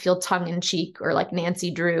 it doesn't feel tongue in cheek or like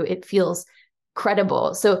Nancy Drew. It feels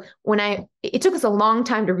credible. So it took us a long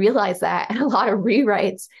time to realize that, and a lot of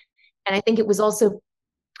rewrites. And I think it was also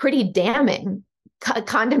pretty damning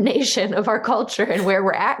condemnation of our culture and where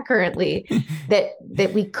we're at currently,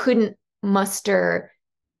 that we couldn't muster,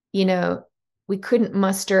 you know, we couldn't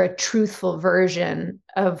muster a truthful version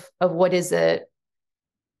of what is a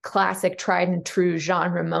classic tried and true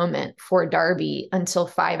genre moment for Darby until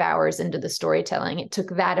 5 hours into the storytelling. It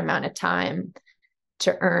took that amount of time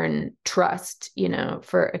to earn trust, you know,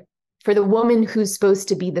 for the woman who's supposed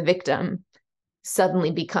to be the victim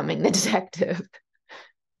suddenly becoming the detective.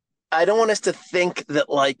 I don't want us to think that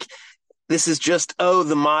like this is just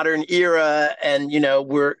the modern era, and you know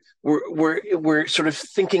we're sort of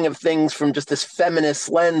thinking of things from just this feminist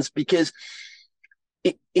lens, because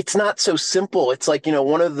it's not so simple. It's like, you know,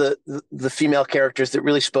 one of the female characters that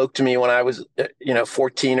really spoke to me when I was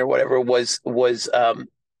 14 or whatever was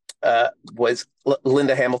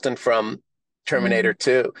Linda Hamilton from Terminator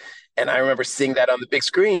 2, and I remember seeing that on the big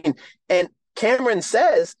screen. And Cameron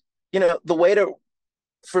says, you know, the way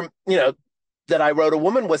that I wrote a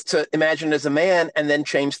woman was to imagine as a man and then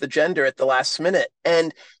change the gender at the last minute.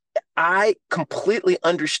 And I completely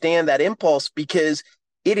understand that impulse, because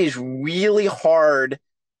it is really hard,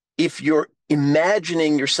 if you're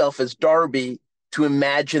imagining yourself as Darby, to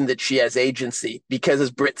imagine that she has agency, because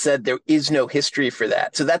as Brit said, there is no history for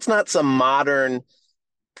that. So that's not some modern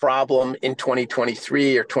problem in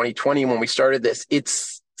 2023 or 2020 when we started this.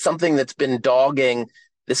 It's something that's been dogging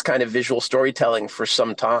this kind of visual storytelling for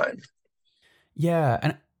some time. Yeah,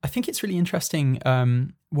 and I think it's really interesting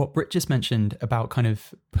what Brit just mentioned about kind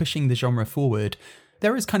of pushing the genre forward.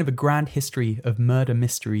 There is kind of a grand history of murder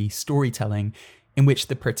mystery storytelling in which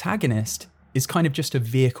the protagonist is kind of just a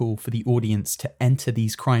vehicle for the audience to enter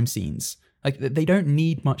these crime scenes. Like, they don't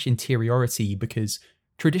need much interiority, because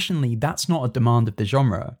traditionally that's not a demand of the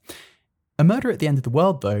genre. A Murder at the End of the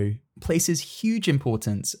World, though, places huge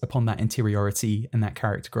importance upon that interiority and that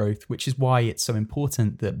character growth, which is why it's so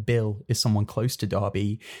important that Bill is someone close to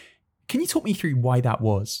Darby. Can you talk me through why that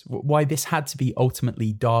was? Why this had to be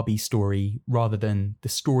ultimately Darby's story rather than the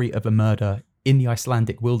story of a murder in the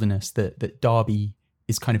Icelandic wilderness that Darby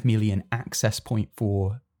is kind of merely an access point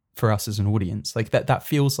for us as an audience? Like that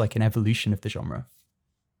feels like an evolution of the genre.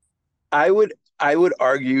 I would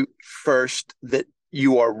argue first that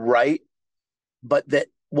you are right, but that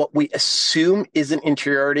what we assume is an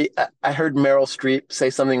interiority. I heard Meryl Streep say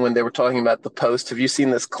something when they were talking about The Post. Have you seen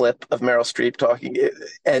this clip of Meryl Streep talking?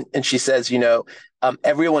 And she says,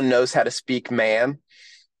 everyone knows how to speak man.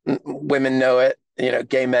 women know it,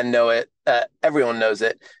 gay men know it, everyone knows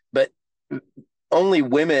it, but only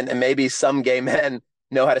women and maybe some gay men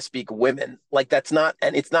know how to speak women. Like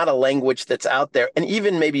and it's not a language that's out there. And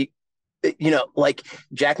even maybe, like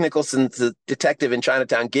Jack Nicholson's the detective in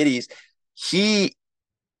Chinatown Giddies, he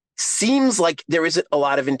seems like there isn't a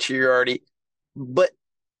lot of interiority, but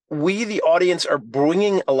we, the audience, are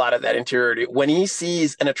bringing a lot of that interiority. When he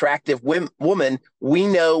sees an attractive woman, we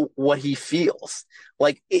know what he feels.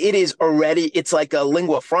 Like it's like a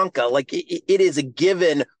lingua franca. Like it is a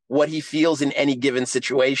given what he feels in any given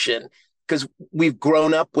situation, because we've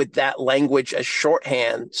grown up with that language as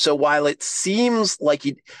shorthand. So while it seems like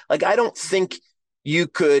I don't think you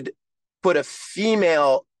could put a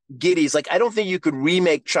female Giddies, I don't think you could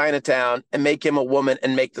remake Chinatown and make him a woman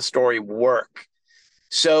and make the story work.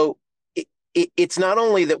 So it's not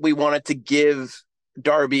only that we wanted to give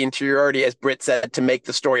Darby interiority, as Brit said, to make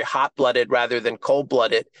the story hot-blooded rather than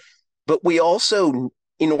cold-blooded, but we also,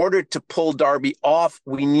 in order to pull Darby off,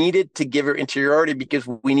 we needed to give her interiority, because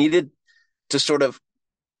we needed to sort of,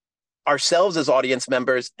 ourselves as audience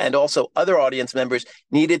members and also other audience members,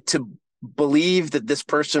 needed to believe that this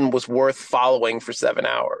person was worth following for 7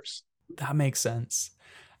 hours. That makes sense.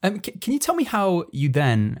 Can you tell me how you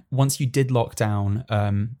then, once you did lock down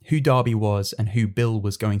who Darby was and who Bill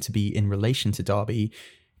was going to be in relation to Darby,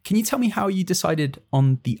 can you tell me how you decided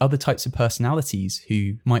on the other types of personalities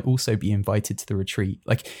who might also be invited to the retreat?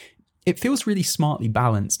 It feels really smartly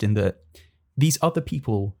balanced in that these other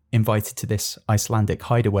people invited to this Icelandic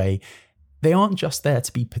hideaway, they aren't just there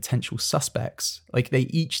to be potential suspects. They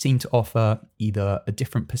each seem to offer either a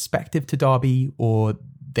different perspective to Darby, or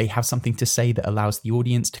they have something to say that allows the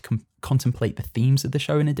audience to contemplate the themes of the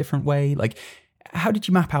show in a different way. How did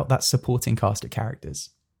you map out that supporting cast of characters?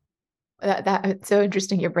 It's so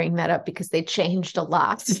interesting you're bringing that up, because they changed a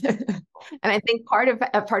lot. And I think part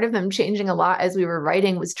of them changing a lot as we were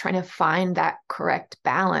writing was trying to find that correct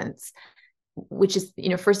balance, which is,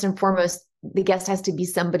 first and foremost, the guest has to be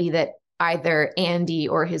somebody that either Andy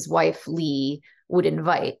or his wife Lee would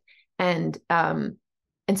invite. And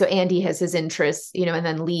so Andy has his interests, and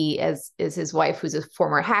then Lee is his wife, who's a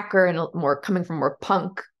former hacker and coming from more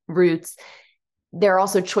punk roots. There are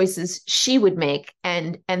also choices she would make.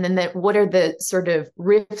 And then what are the sort of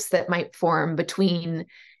rifts that might form between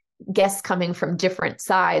guests coming from different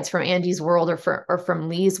sides, from Andy's world or from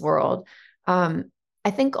Lee's world. I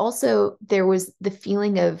think also there was the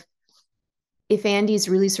feeling of, if Andy's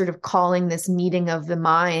really sort of calling this meeting of the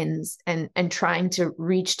minds and trying to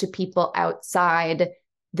reach to people outside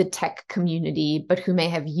the tech community, but who may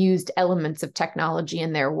have used elements of technology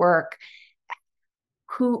in their work,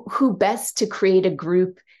 who best to create a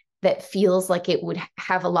group that feels like it would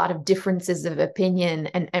have a lot of differences of opinion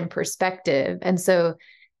and perspective. And so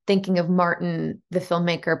thinking of Martin, the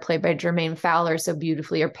filmmaker played by Jermaine Fowler so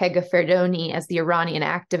beautifully, or Pega Ferdoni as the Iranian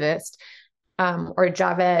activist, or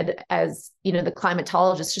Javed as, the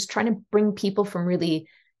climatologist, just trying to bring people from really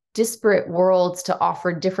disparate worlds to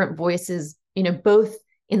offer different voices, both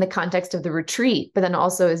in the context of the retreat, but then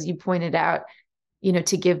also, as you pointed out,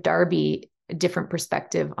 to give Darby a different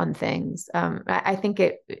perspective on things. I think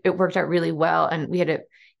it worked out really well. And we had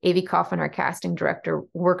Avi Kaufman, our casting director,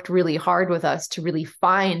 worked really hard with us to really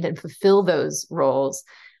find and fulfill those roles.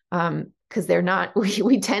 Because they're not,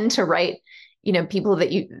 we tend to write, people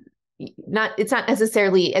that it's not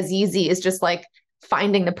necessarily as easy as just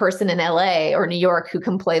finding the person in LA or New York who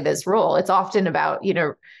can play this role. It's often about,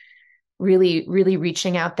 really, really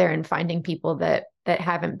reaching out there and finding people that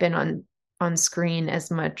haven't been on screen as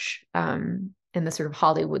much in the sort of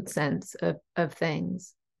Hollywood sense of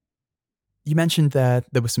things. You mentioned there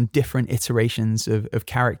were some different iterations of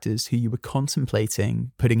characters who you were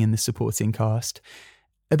contemplating putting in the supporting cast.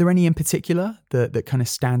 Are there any in particular that kind of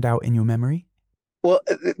stand out in your memory? Well,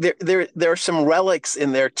 there are some relics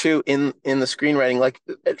in there too in the screenwriting.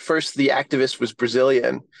 At first, the activist was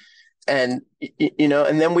Brazilian, and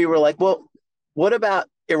and then we were like, well, what about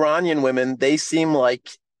Iranian women? They seem like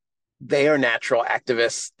they are natural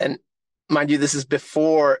activists, and mind you, this is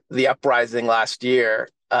before the uprising last year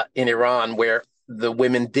in Iran, where the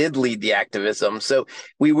women did lead the activism. So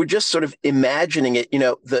we were just sort of imagining it.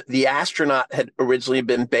 The astronaut had originally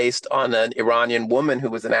been based on an Iranian woman who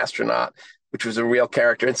was an astronaut, which was a real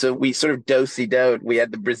character. And so we sort of do-si-doed. We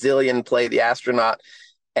had the Brazilian play the astronaut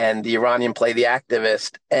and the Iranian play the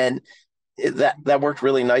activist. And that worked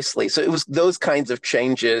really nicely. So it was those kinds of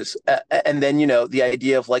changes. And then, the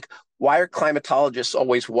idea of why are climatologists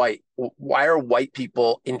always white? Why are white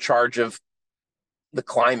people in charge of the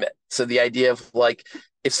climate? So the idea of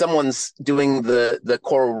if someone's doing the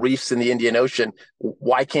coral reefs in the Indian Ocean,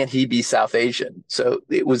 why can't he be South Asian? So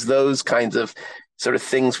it was those kinds of sort of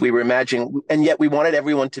things we were imagining. And yet we wanted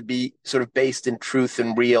everyone to be sort of based in truth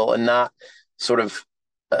and real and not sort of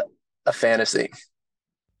a fantasy.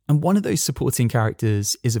 And one of those supporting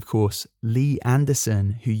characters is, of course, Lee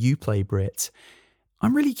Anderson, who you play, Brit.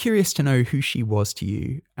 I'm really curious to know who she was to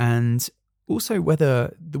you, and also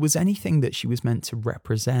whether there was anything that she was meant to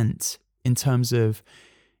represent in terms of,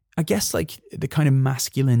 I guess, like the kind of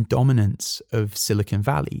masculine dominance of Silicon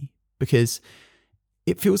Valley, because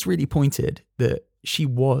it feels really pointed that she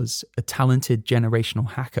was a talented generational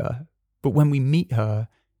hacker. But when we meet her,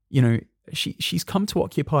 you know, she's come to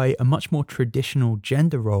occupy a much more traditional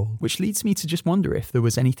gender role, which leads me to just wonder if there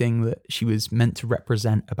was anything that she was meant to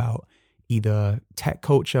represent about either tech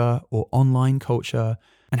culture or online culture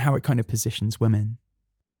and how it kind of positions women.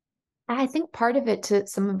 I think part of it, to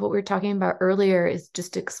some of what we were talking about earlier, is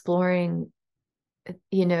just exploring,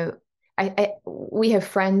 you know, we have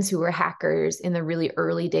friends who were hackers in the really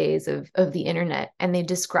early days of the internet, and they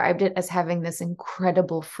described it as having this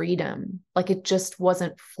incredible freedom. Like it just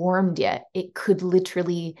wasn't formed yet. It could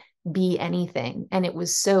literally be anything. And it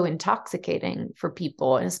was so intoxicating for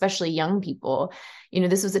people, and especially young people. You know,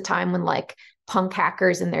 this was a time when like punk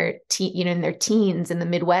hackers in their in their teens in the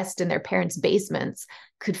Midwest in their parents' basements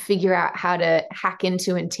could figure out how to hack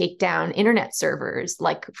into and take down internet servers,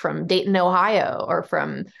 like from Dayton, Ohio, or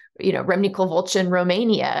from, you know, Remnikov in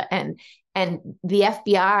Romania. And the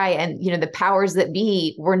FBI and, you know, the powers that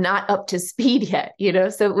be were not up to speed yet, you know?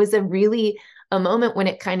 So it was a moment when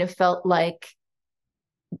it kind of felt like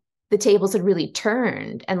the tables had really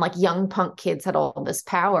turned, and like young punk kids had all this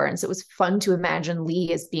power. And so it was fun to imagine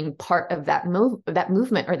Lee as being part of that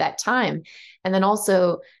movement or that time. And then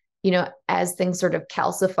also, you know, as things sort of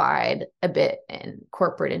calcified a bit and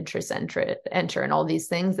corporate interests enter and all these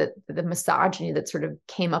things, that the misogyny that sort of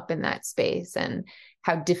came up in that space, and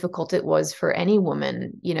how difficult it was for any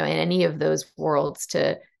woman, you know, in any of those worlds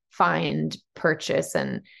to find purchase,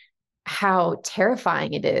 and how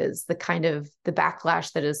terrifying it is, the kind of the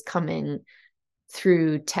backlash that is coming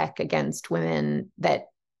through tech against women that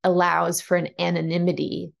allows for an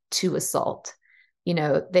anonymity to assault, you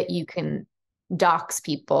know, that you can dox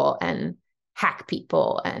people and hack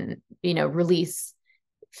people and, you know, release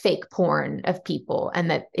fake porn of people, and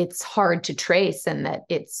that it's hard to trace, and that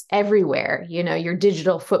it's everywhere. You know, your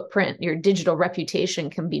digital footprint, your digital reputation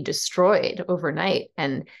can be destroyed overnight,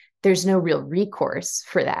 and there's no real recourse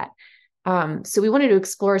for that. So we wanted to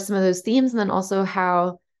explore some of those themes, and then also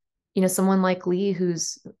how, you know, someone like Lee,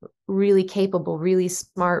 who's really capable, really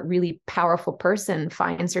smart, really powerful person,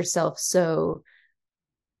 finds herself so,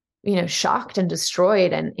 you know, shocked and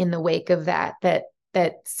destroyed, and in the wake of that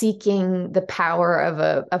seeking the power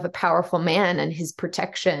of a powerful man and his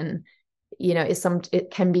protection, you know,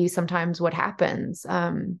 it can be sometimes what happens.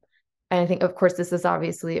 And I think, of course, this is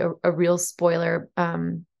obviously a real spoiler.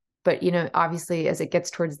 But, you know, obviously, as it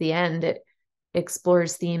gets towards the end, it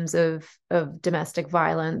explores themes of domestic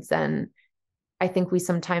violence. And I think we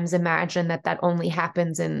sometimes imagine that only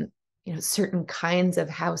happens in, you know, certain kinds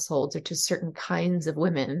of households or to certain kinds of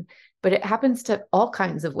women, but it happens to all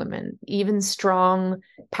kinds of women, even strong,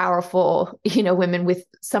 powerful, you know, women with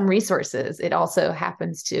some resources. It also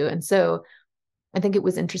happens to. And so I think it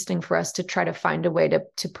was interesting for us to try to find a way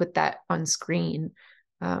to put that on screen.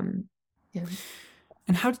 Yeah.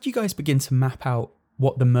 And how did you guys begin to map out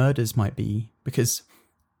what the murders might be? Because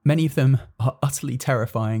many of them are utterly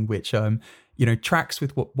terrifying, which, you know, tracks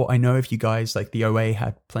with what I know of you guys. Like the OA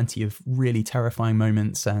had plenty of really terrifying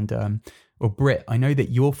moments. And, or Brit, I know that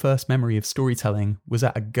your first memory of storytelling was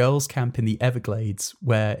at a girls' camp in the Everglades,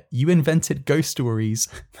 where you invented ghost stories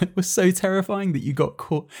that were so terrifying that you got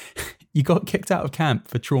kicked out of camp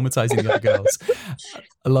for traumatizing the other girls.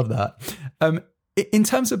 I love that. In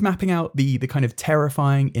terms of mapping out the kind of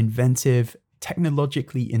terrifying, inventive,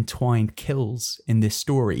 technologically entwined kills in this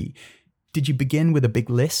story, did you begin with a big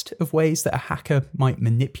list of ways that a hacker might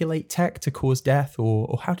manipulate tech to cause death,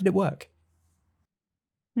 or how did it work?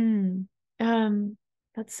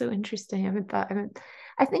 That's so interesting.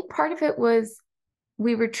 I think part of it was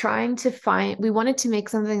we wanted to make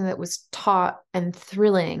something that was taut and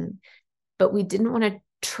thrilling, but we didn't want to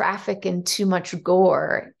traffic in too much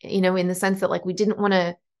gore, you know, in the sense that like we don't want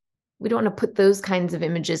to put those kinds of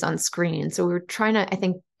images on screen. So we were trying to, I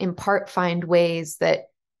think, in part find ways that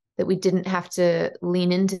we didn't have to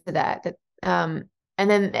lean into that. And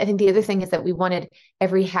then I think the other thing is that we wanted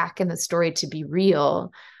every hack in the story to be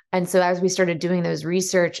real. And so as we started doing those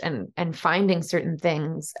research and finding certain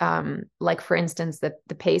things, like for instance,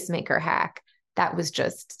 the pacemaker hack, that was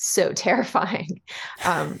just so terrifying.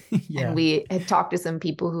 Yeah. And we had talked to some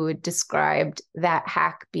people who had described that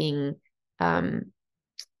hack being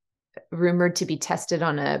rumored to be tested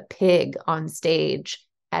on a pig on stage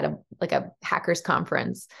at a hackers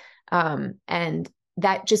conference. And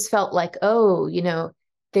that just felt like, oh,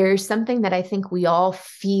 there's something that I think we all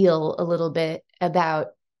feel a little bit about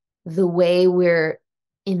the way we're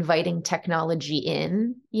inviting technology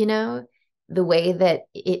in, the way that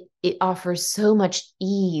it offers so much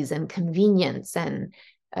ease and convenience and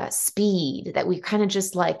speed that we kind of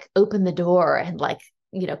just like open the door and like,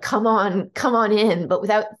 come on in, but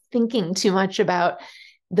without thinking too much about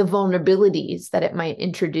the vulnerabilities that it might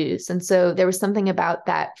introduce. And so there was something about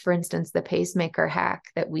that, for instance, the pacemaker hack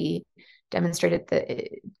that we demonstrated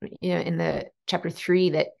in the chapter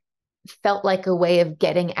 3 that felt like a way of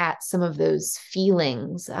getting at some of those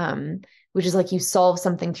feelings, which is like you solve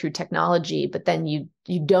something through technology, but then you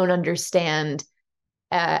don't understand,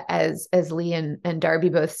 as Lee and Darby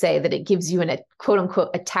both say, that it gives you a quote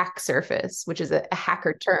unquote attack surface, which is a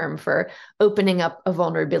hacker term for opening up a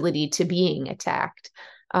vulnerability to being attacked.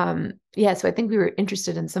 So I think we were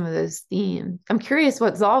interested in some of those themes. I'm curious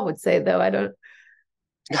what Zal would say, though. I don't.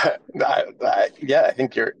 I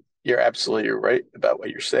think you're absolutely right about what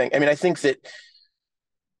you're saying. I mean, I think that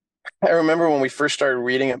I remember when we first started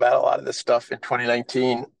reading about a lot of this stuff in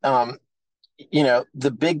 2019.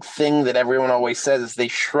 The big thing that everyone always says is they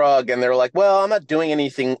shrug and they're like, "Well, I'm not doing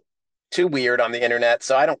anything too weird on the internet,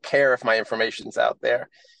 so I don't care if my information's out there."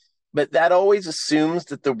 But that always assumes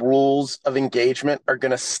that the rules of engagement are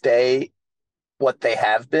going to stay what they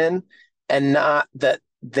have been, and not that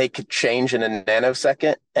they could change in a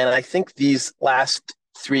nanosecond. And I think these last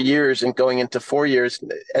 3 years and going into 4 years,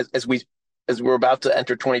 as we're about to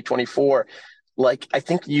enter 2024, like I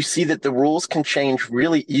think you see that the rules can change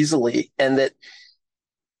really easily, and that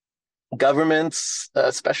governments,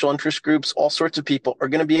 special interest groups, all sorts of people are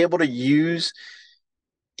going to be able to use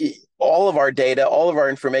all of our data, all of our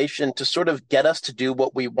information to sort of get us to do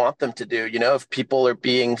what we want them to do. If people are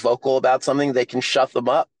being vocal about something, they can shut them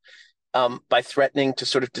up by threatening to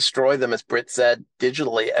sort of destroy them, as Brit said,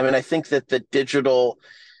 digitally. I mean, I think that the digital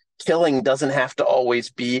killing doesn't have to always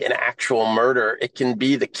be an actual murder. It can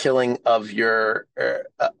be the killing of your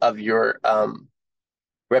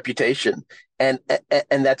reputation, and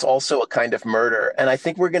that's also a kind of murder. And I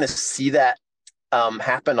think we're going to see that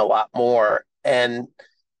happen a lot more, and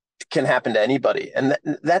can happen to anybody. And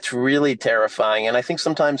that's really terrifying. And I think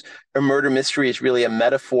sometimes a murder mystery is really a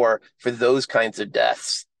metaphor for those kinds of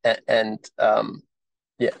deaths.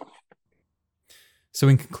 So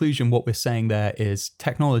in conclusion, what we're saying there is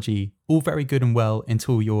technology, all very good and well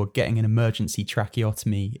until you're getting an emergency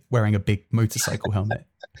tracheotomy wearing a big motorcycle helmet.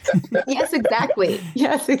 Yes, exactly.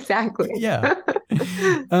 Yeah.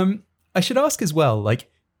 I should ask as well, like,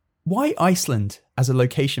 why Iceland as a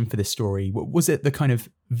location for this story? Was it the kind of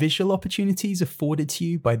visual opportunities afforded to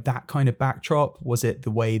you by that kind of backdrop? Was it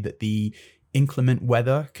the way that the inclement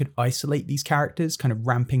weather could isolate these characters, kind of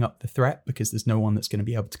ramping up the threat because there's no one that's going to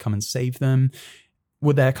be able to come and save them?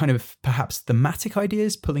 Were there kind of perhaps thematic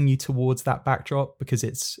ideas pulling you towards that backdrop? Because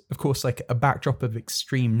it's, of course, like a backdrop of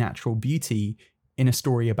extreme natural beauty in a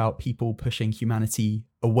story about people pushing humanity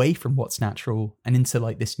away from what's natural and into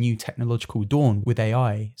like this new technological dawn with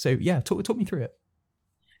AI. So yeah, talk me through it.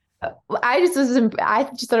 I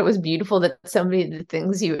just thought it was beautiful that so many of the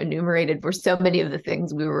things you enumerated were so many of the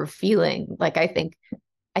things we were feeling. Like, I think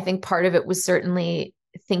part of it was certainly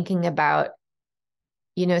thinking about,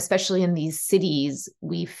 especially in these cities,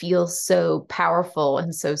 we feel so powerful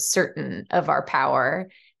and so certain of our power.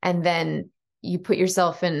 And then you put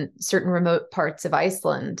yourself in certain remote parts of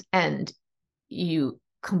Iceland and you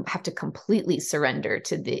have to completely surrender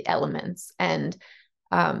to the elements. And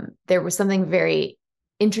there was something very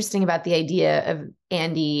interesting about the idea of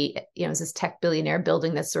Andy, as this tech billionaire,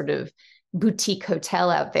 building this sort of boutique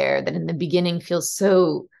hotel out there that in the beginning feels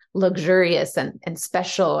so luxurious and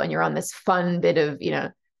special. And you're on this fun bit of,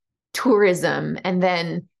 tourism. And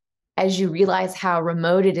then as you realize how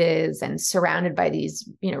remote it is and surrounded by these,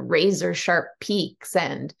 razor sharp peaks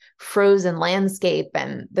and frozen landscape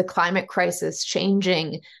and the climate crisis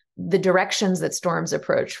changing the directions that storms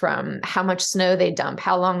approach from, how much snow they dump,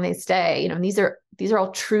 how long they stay, these are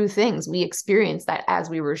all true things. We experienced that as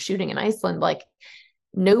we were shooting in Iceland. Like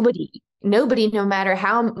nobody, no matter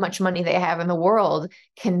how much money they have in the world,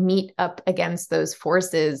 can meet up against those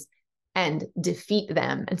forces and defeat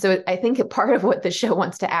them. And so I think a part of what the show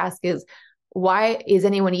wants to ask is, why is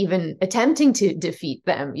anyone even attempting to defeat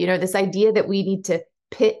them? This idea that we need to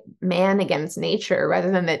pit man against nature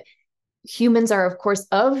rather than that humans are, of course,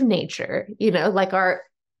 of nature, like our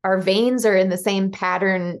our veins are in the same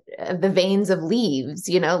pattern of the veins of leaves,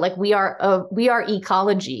 like we are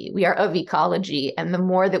ecology. We are of ecology. And the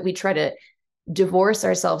more that we try to divorce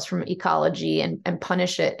ourselves from ecology and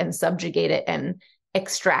punish it and subjugate it and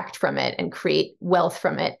extract from it and create wealth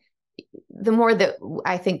from it, the more that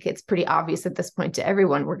I think it's pretty obvious at this point to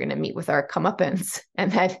everyone, we're going to meet with our comeuppance.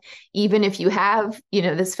 And that even if you have,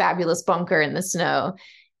 this fabulous bunker in the snow,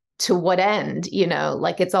 to what end,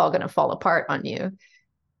 like it's all going to fall apart on you.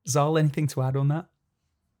 Zal, anything to add on that?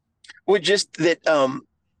 Well, just that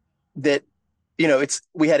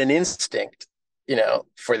we had an instinct,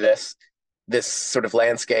 for this sort of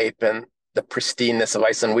landscape and the pristineness of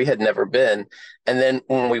Iceland. We had never been. And then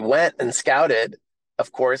when we went and scouted,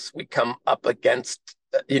 of course, we come up against,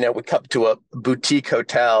 we come to a boutique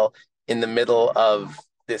hotel in the middle of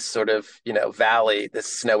this sort of, valley,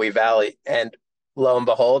 this snowy valley. And lo and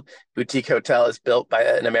behold, boutique hotel is built by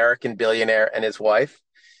an American billionaire and his wife.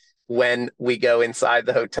 When we go inside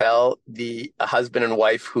the hotel, the husband and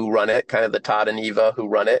wife who run it, kind of the Todd and Eva who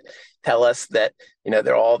run it, tell us that,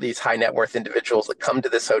 there are all these high net worth individuals that come to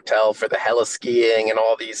this hotel for the heli skiing and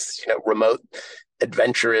all these, remote,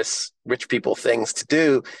 adventurous, rich people things to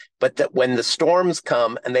do. But that when the storms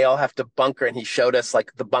come and they all have to bunker, and he showed us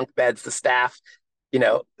like the bunk beds, the staff,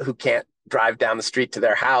 who can't drive down the street to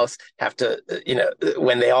their house, have to,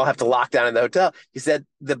 when they all have to lock down in the hotel, he said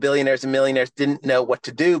the billionaires and millionaires didn't know what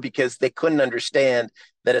to do because they couldn't understand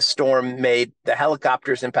that a storm made the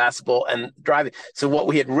helicopters impassable and driving. So what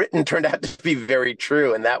we had written turned out to be very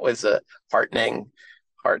true. And that was a heartening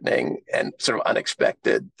and sort of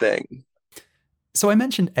unexpected thing. So I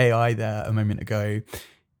mentioned AI there a moment ago.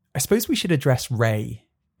 I suppose we should address Ray.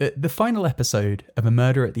 The final episode of A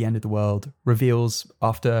Murder at the End of the World reveals,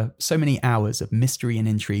 after so many hours of mystery and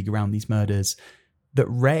intrigue around these murders, that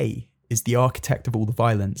Ray is the architect of all the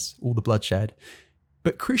violence, all the bloodshed.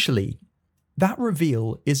 But crucially, that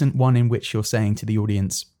reveal isn't one in which you're saying to the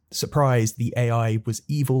audience, surprise, the AI was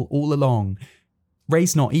evil all along.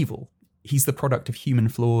 Ray's not evil. He's the product of human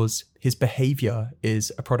flaws. His behavior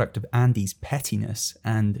is a product of Andy's pettiness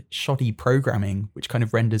and shoddy programming, which kind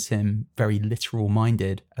of renders him very literal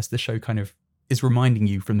minded, as the show kind of is reminding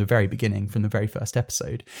you from the very beginning, from the very first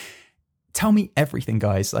episode. Tell me everything,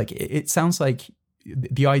 guys. Like, it sounds like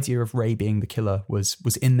the idea of Ray being the killer was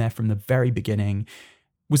in there from the very beginning.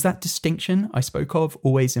 Was that distinction I spoke of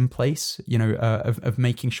always in place, of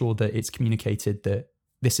making sure that it's communicated that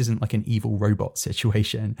this isn't like an evil robot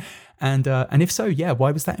situation? And if so, yeah,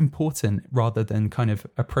 why was that important rather than kind of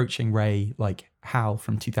approaching Ray like Hal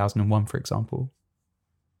from 2001, for example?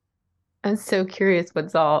 I'm so curious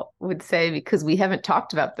what Zal would say, because we haven't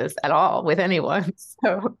talked about this at all with anyone.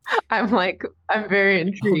 So I'm very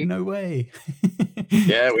intrigued. Oh, no way.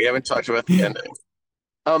 Yeah, we haven't talked about the ending.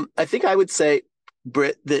 I think I would say,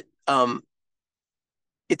 Brit, that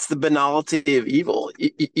it's the banality of evil.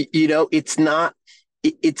 It's not,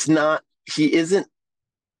 he isn't,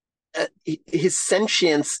 his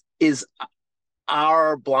sentience is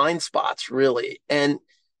our blind spots, really. And,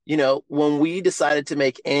 when we decided to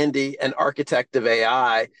make Andy an architect of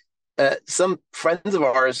AI, some friends of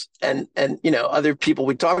ours and other people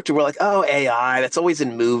we talked to were like, oh, AI, that's always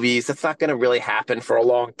in movies. That's not going to really happen for a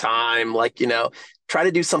long time. Like, try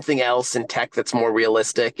to do something else in tech that's more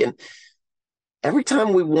realistic. And every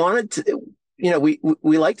time we wanted to,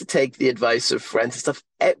 we like to take the advice of friends and stuff.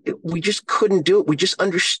 We just couldn't do it. We just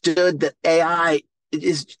understood that AI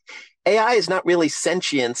is not really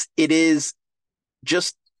sentience. It is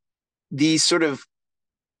just these sort of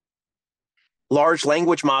large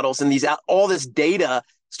language models and all this data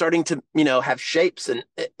starting to, have shapes and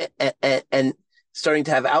starting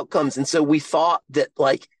to have outcomes. And so we thought that,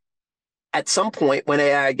 like, at some point when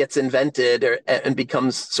AI gets invented and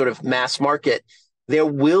becomes sort of mass market, there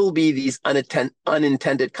will be these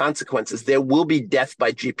unintended consequences. There will be death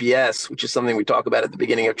by GPS, which is something we talk about at the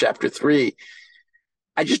beginning of chapter 3.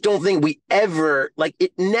 I just don't think we ever,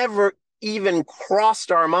 it never even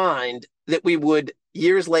crossed our mind that we would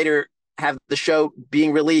years later have the show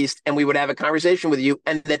being released and we would have a conversation with you,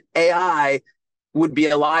 and that AI would be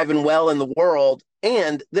alive and well in the world,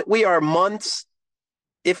 and that we are months,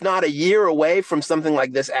 if not a year, away from something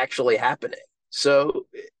like this actually happening. So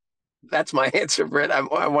that's my answer, Britt. I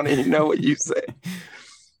want to know what you say.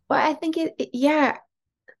 Well, I think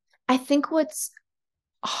I think what's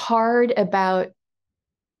hard about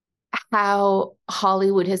how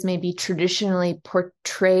Hollywood has maybe traditionally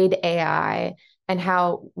portrayed AI and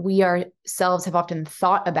how we ourselves have often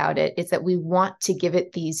thought about it is that we want to give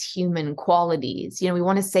it these human qualities. We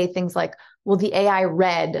want to say things like, well, the AI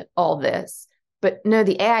read all this. But no,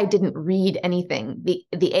 the AI didn't read anything.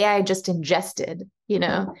 The AI just ingested,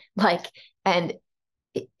 like, and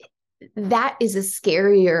that is a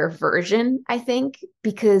scarier version, I think,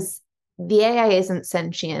 because the AI isn't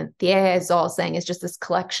sentient. The AI, is all saying, is just this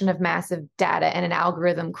collection of massive data and an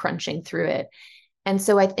algorithm crunching through it. And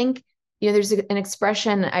so I think, there's an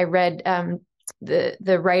expression I read,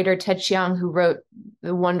 the writer Ted Chiang, who wrote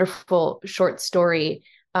the wonderful short story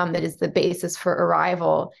that is the basis for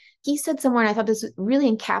Arrival. He said somewhere, and I thought this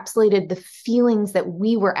really encapsulated the feelings that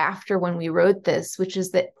we were after when we wrote this, which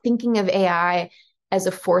is that thinking of AI as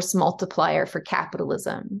a force multiplier for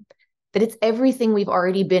capitalism, that it's everything we've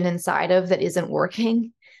already been inside of that isn't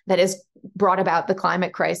working, that has brought about the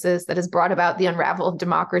climate crisis, that has brought about the unravel of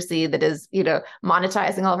democracy, that is,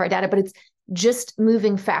 monetizing all of our data, but it's just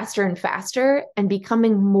moving faster and faster and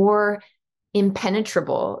becoming more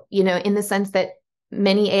impenetrable, in the sense that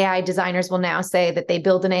many AI designers will now say that they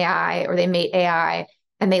build an AI or they mate AI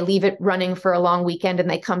and they leave it running for a long weekend and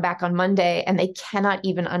they come back on Monday and they cannot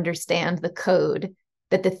even understand the code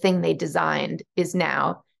that the thing they designed is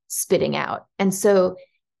now spitting out. And so,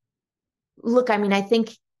 look, I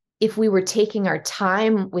think if we were taking our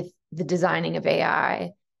time with the designing of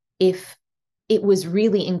AI, if it was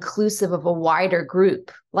really inclusive of a wider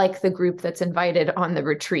group, like the group that's invited on the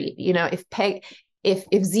retreat,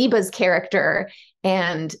 if Zeba's character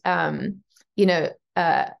and,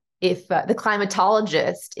 if the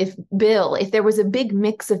climatologist, if Bill, if there was a big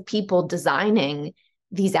mix of people designing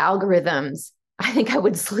these algorithms, I think I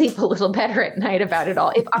would sleep a little better at night about it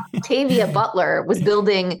all. If Octavia Butler was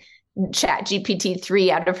building ChatGPT-3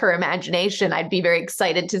 out of her imagination, I'd be very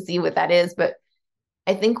excited to see what that is. But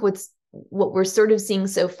I think what we're sort of seeing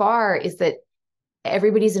so far is that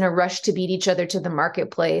everybody's in a rush to beat each other to the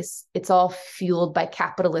marketplace. It's all fueled by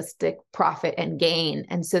capitalistic profit and gain.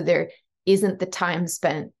 And so there isn't the time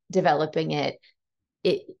spent developing it.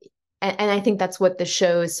 And I think that's what the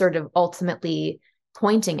show is sort of ultimately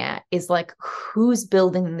pointing at, is like, who's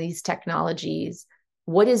building these technologies?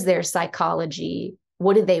 What is their psychology?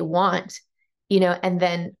 What do they want? And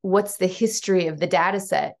then what's the history of the data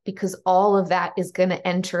set? Because all of that is going to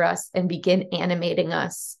enter us and begin animating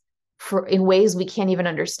us in ways we can't even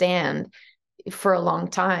understand for a long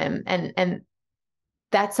time. And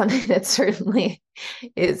that's something that certainly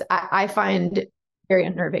is, I find very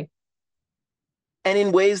unnerving. And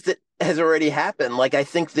in ways that has already happened. Like, I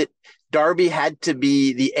think that Darby had to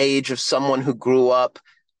be the age of someone who grew up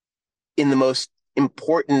in the most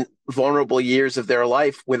important, vulnerable years of their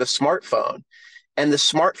life with a smartphone. And the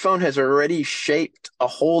smartphone has already shaped a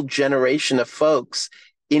whole generation of folks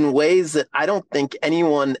in ways that I don't think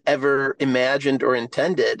anyone ever imagined or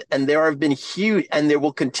intended. And there have been huge, and there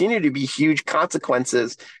will continue to be huge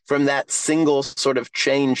consequences from that single sort of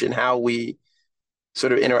change in how we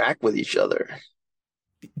sort of interact with each other.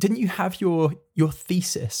 Didn't you have your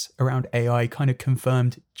thesis around AI kind of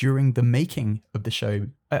confirmed during the making of the show?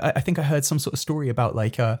 I think I heard some sort of story about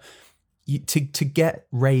like to get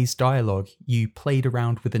Ray's dialogue, you played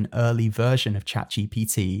around with an early version of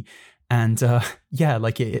ChatGPT, and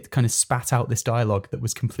it kind of spat out this dialogue that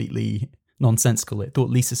was completely nonsensical. It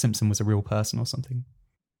thought Lisa Simpson was a real person or something.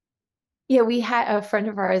 Yeah, we had a friend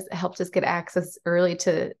of ours helped us get access early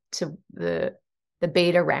to the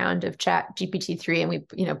beta round of ChatGPT-3, and we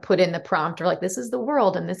put in the prompt, or like, this is the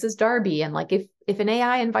world and this is Darby, and like if an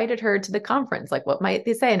AI invited her to the conference, like what might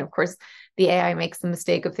they say? And of course the AI makes the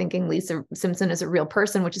mistake of thinking Lisa Simpson is a real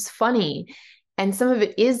person, which is funny, and some of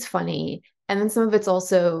it is funny, and then some of it's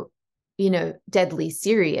also deadly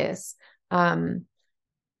serious. There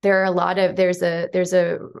are a lot of, there's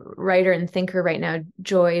a writer and thinker right now,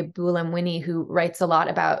 Joy Buolamwini, who writes a lot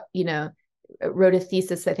about, wrote a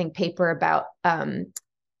thesis, I think, paper about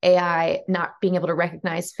AI not being able to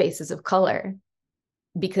recognize faces of color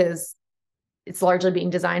because it's largely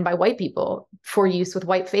being designed by white people for use with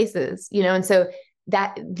white faces, and so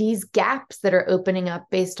that these gaps that are opening up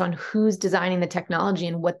based on who's designing the technology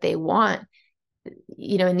and what they want,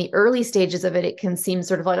 in the early stages of it, it can seem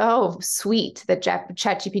sort of like, oh, sweet that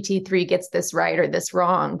ChatGPT-3 gets this right or this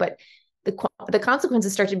wrong. But the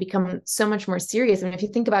consequences start to become so much more serious. And if you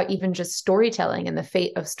think about even just storytelling and the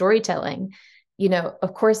fate of storytelling,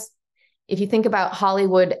 of course, if you think about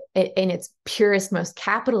Hollywood in its purest, most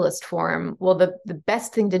capitalist form, well, the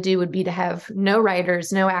best thing to do would be to have no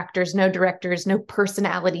writers, no actors, no directors, no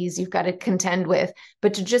personalities you've got to contend with,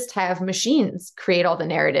 but to just have machines create all the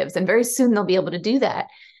narratives. And very soon they'll be able to do that.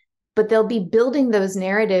 But they'll be building those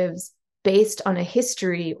narratives based on a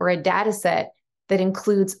history or a data set that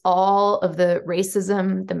includes all of the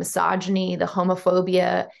racism, the misogyny, the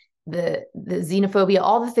homophobia, the xenophobia,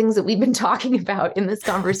 all the things that we've been talking about in this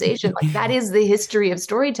conversation. Like, that is the history of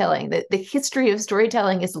storytelling. The history of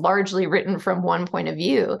storytelling is largely written from one point of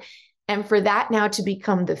view. And for that now to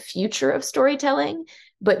become the future of storytelling,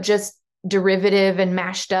 but just derivative and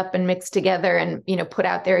mashed up and mixed together and, put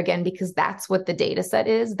out there again, because that's what the data set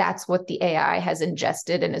is. That's what the AI has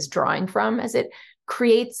ingested and is drawing from as it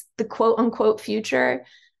creates the quote unquote future.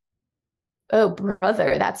 Oh,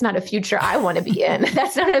 brother, that's not a future I want to be in.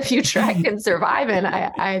 That's not a future I can survive in,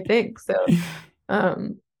 I think. So,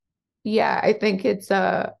 yeah, I think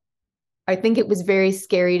it was very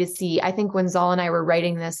scary to see. I think when Zal and I were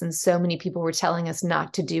writing this and so many people were telling us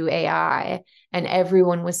not to do AI and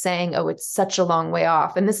everyone was saying, oh, it's such a long way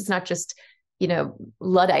off. And this is not just,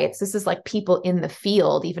 Luddites. This is like people in the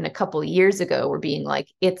field, even a couple of years ago, were being like,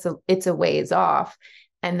 it's a ways off.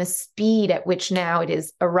 And the speed at which now it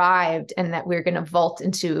is arrived and that we're going to vault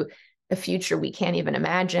into a future we can't even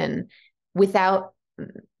imagine without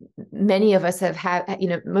many of us have had,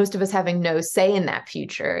 most of us having no say in that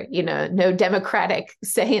future, no democratic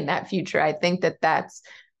say in that future. I think that that's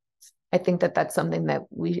something that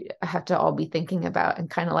we have to all be thinking about and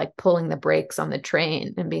kind of like pulling the brakes on the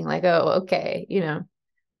train and being like, oh, okay,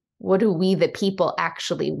 what do we, the people,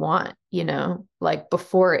 actually want, like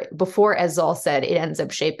before, as Zal said, it ends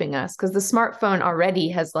up shaping us. Because the smartphone already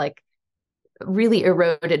has like really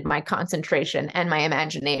eroded my concentration and my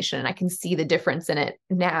imagination. And I can see the difference in it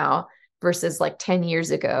now versus like 10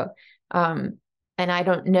 years ago. And I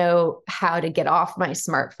don't know how to get off my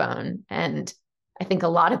smartphone. And I think a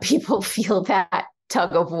lot of people feel that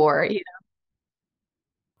tug of war,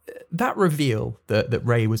 That reveal that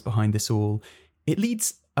Ray was behind this all, it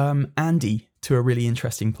leads Andy to a really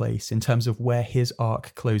interesting place in terms of where his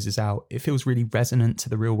arc closes out. It feels really resonant to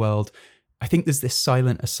the real world. I think there's this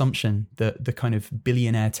silent assumption that the kind of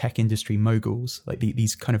billionaire tech industry moguls, like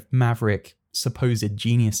these kind of maverick supposed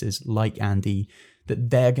geniuses like Andy, that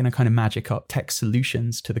they're going to kind of magic up tech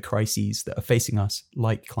solutions to the crises that are facing us,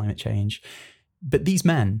 like climate change. But these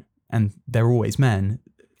men, and they're always men,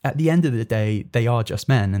 at the end of the day, they are just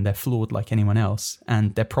men and they're flawed like anyone else,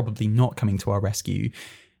 and they're probably not coming to our rescue.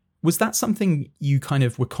 Was that something you kind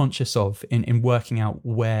of were conscious of in working out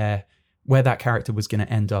where that character was going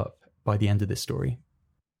to end up by the end of this story?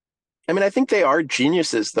 I mean, I think they are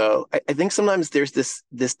geniuses, though. I think sometimes there's this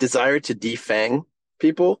desire to defang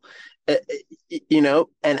people, and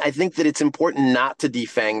I think that it's important not to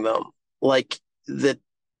defang them. Like, the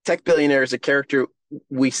tech billionaire is a character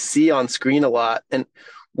we see on screen a lot, and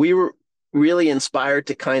we were really inspired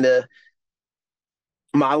to kind of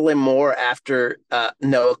model him more after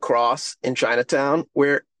Noah Cross in Chinatown,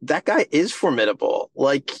 where that guy is formidable.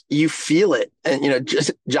 Like, you feel it. And,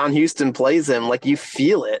 just John Huston plays him, like, you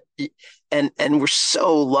feel it. And we're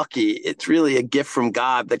so lucky. It's really a gift from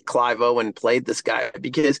God that Clive Owen played this guy,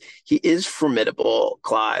 because he is formidable,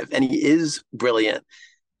 Clive, and he is brilliant.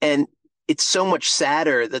 And it's so much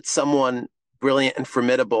sadder that someone brilliant and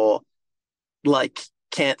formidable, like,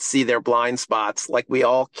 can't see their blind spots, like we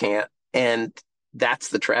all can't. And that's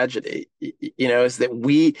the tragedy, is that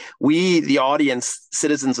we, the audience,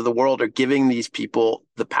 citizens of the world, are giving these people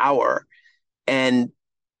the power. And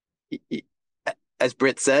as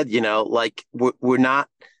Brit said, like, we're not,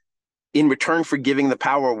 in return for giving the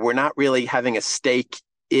power, we're not really having a stake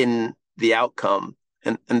in the outcome.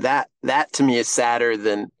 And that to me is sadder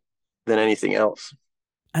than anything else.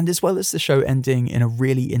 And as well as the show ending in a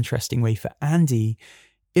really interesting way for Andy,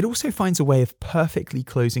 it also finds a way of perfectly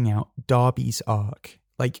closing out Darby's arc.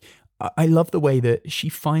 Like, I love the way that she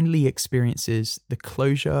finally experiences the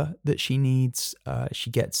closure that she needs. She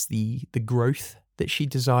gets the growth that she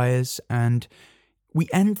desires. And we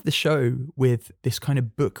end the show with this kind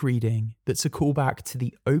of book reading that's a callback to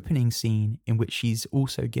the opening scene in which she's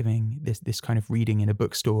also giving this kind of reading in a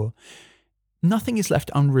bookstore. Nothing is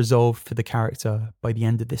left unresolved for the character by the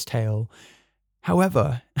end of this tale.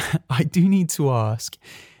 However, I do need to ask,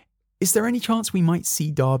 is there any chance we might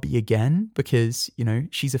see Darby again? Because,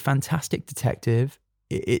 she's a fantastic detective.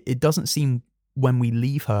 It doesn't seem, when we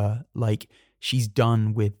leave her, like she's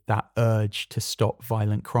done with that urge to stop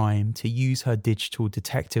violent crime, to use her digital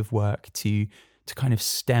detective work to kind of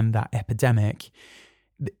stem that epidemic.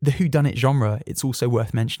 The whodunit genre, it's also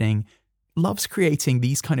worth mentioning, loves creating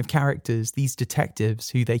these kind of characters, these detectives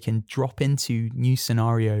who they can drop into new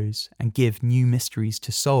scenarios and give new mysteries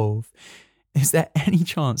to solve. Is there any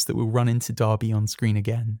chance that we'll run into Darby on screen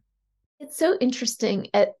again? It's so interesting.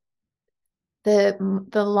 The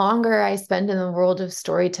longer I spend in the world of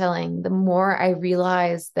storytelling, the more I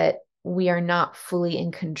realize that we are not fully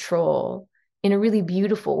in control. in a really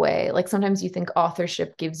beautiful way. Like sometimes you think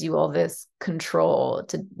authorship gives you all this control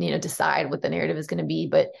to, decide what the narrative is going to be,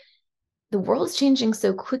 but the world's changing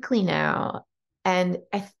so quickly now. And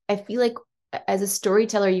I feel like as a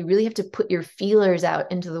storyteller, you really have to put your feelers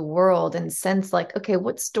out into the world and sense like, okay,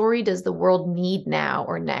 what story does the world need now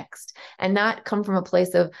or next? And not come from a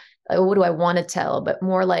place of, what do I want to tell? But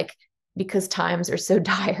more like, because times are so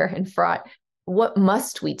dire and fraught, what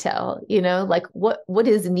must we tell? Like what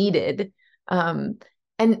is needed? And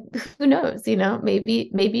who knows,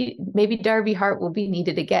 maybe Darby Hart will be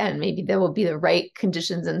needed again. Maybe there will be the right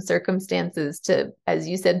conditions and circumstances to, as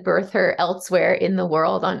you said, birth her elsewhere in the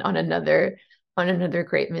world on another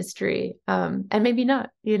great mystery. And maybe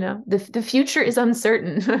not, the future is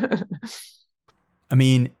uncertain. I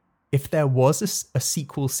mean, if there was a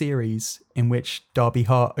sequel series in which Darby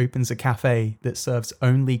Hart opens a cafe that serves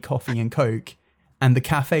only coffee and Coke, and the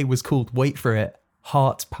cafe was called, wait for it,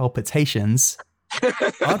 Heart Palpitations,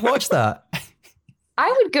 I'd watch that.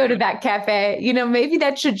 I would go to that cafe. Maybe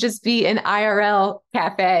that should just be an IRL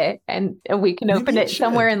cafe, and we can open it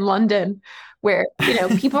somewhere in London where,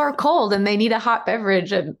 people are cold and they need a hot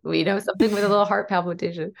beverage and, something with a little heart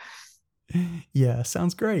palpitation. Yeah,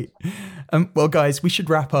 sounds great. Well, guys, we should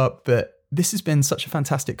wrap up, but this has been such a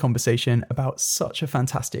fantastic conversation about such a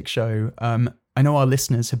fantastic show. I know our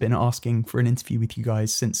listeners have been asking for an interview with you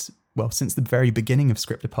guys since the very beginning of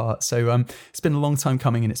Script Apart. So it's been a long time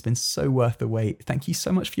coming and it's been so worth the wait. Thank you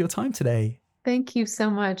so much for your time today. Thank you so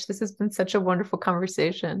much. This has been such a wonderful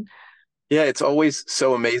conversation. Yeah, it's always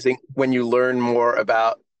so amazing when you learn more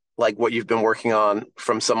about like what you've been working on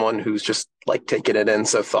from someone who's just like taken it in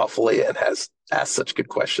so thoughtfully and has asked such good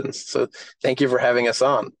questions. So thank you for having us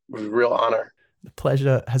on. It was a real honor. The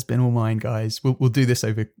pleasure has been all mine, guys. We'll do this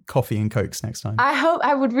over coffee and Cokes next time.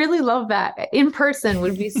 I would really love that. In person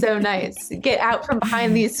would be so nice. Get out from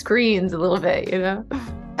behind these screens a little bit,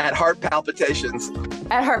 At Heart Palpitations.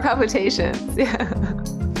 At Heart Palpitations, yeah.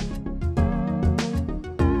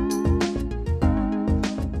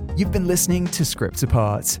 You've been listening to Script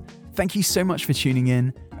Apart. Thank you so much for tuning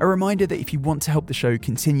in. A reminder that if you want to help the show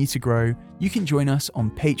continue to grow, you can join us on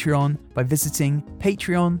Patreon by visiting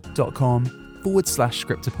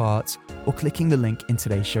patreon.com/scriptapart or clicking the link in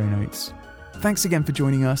today's show notes. Thanks again for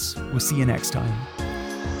joining us. We'll see you next time.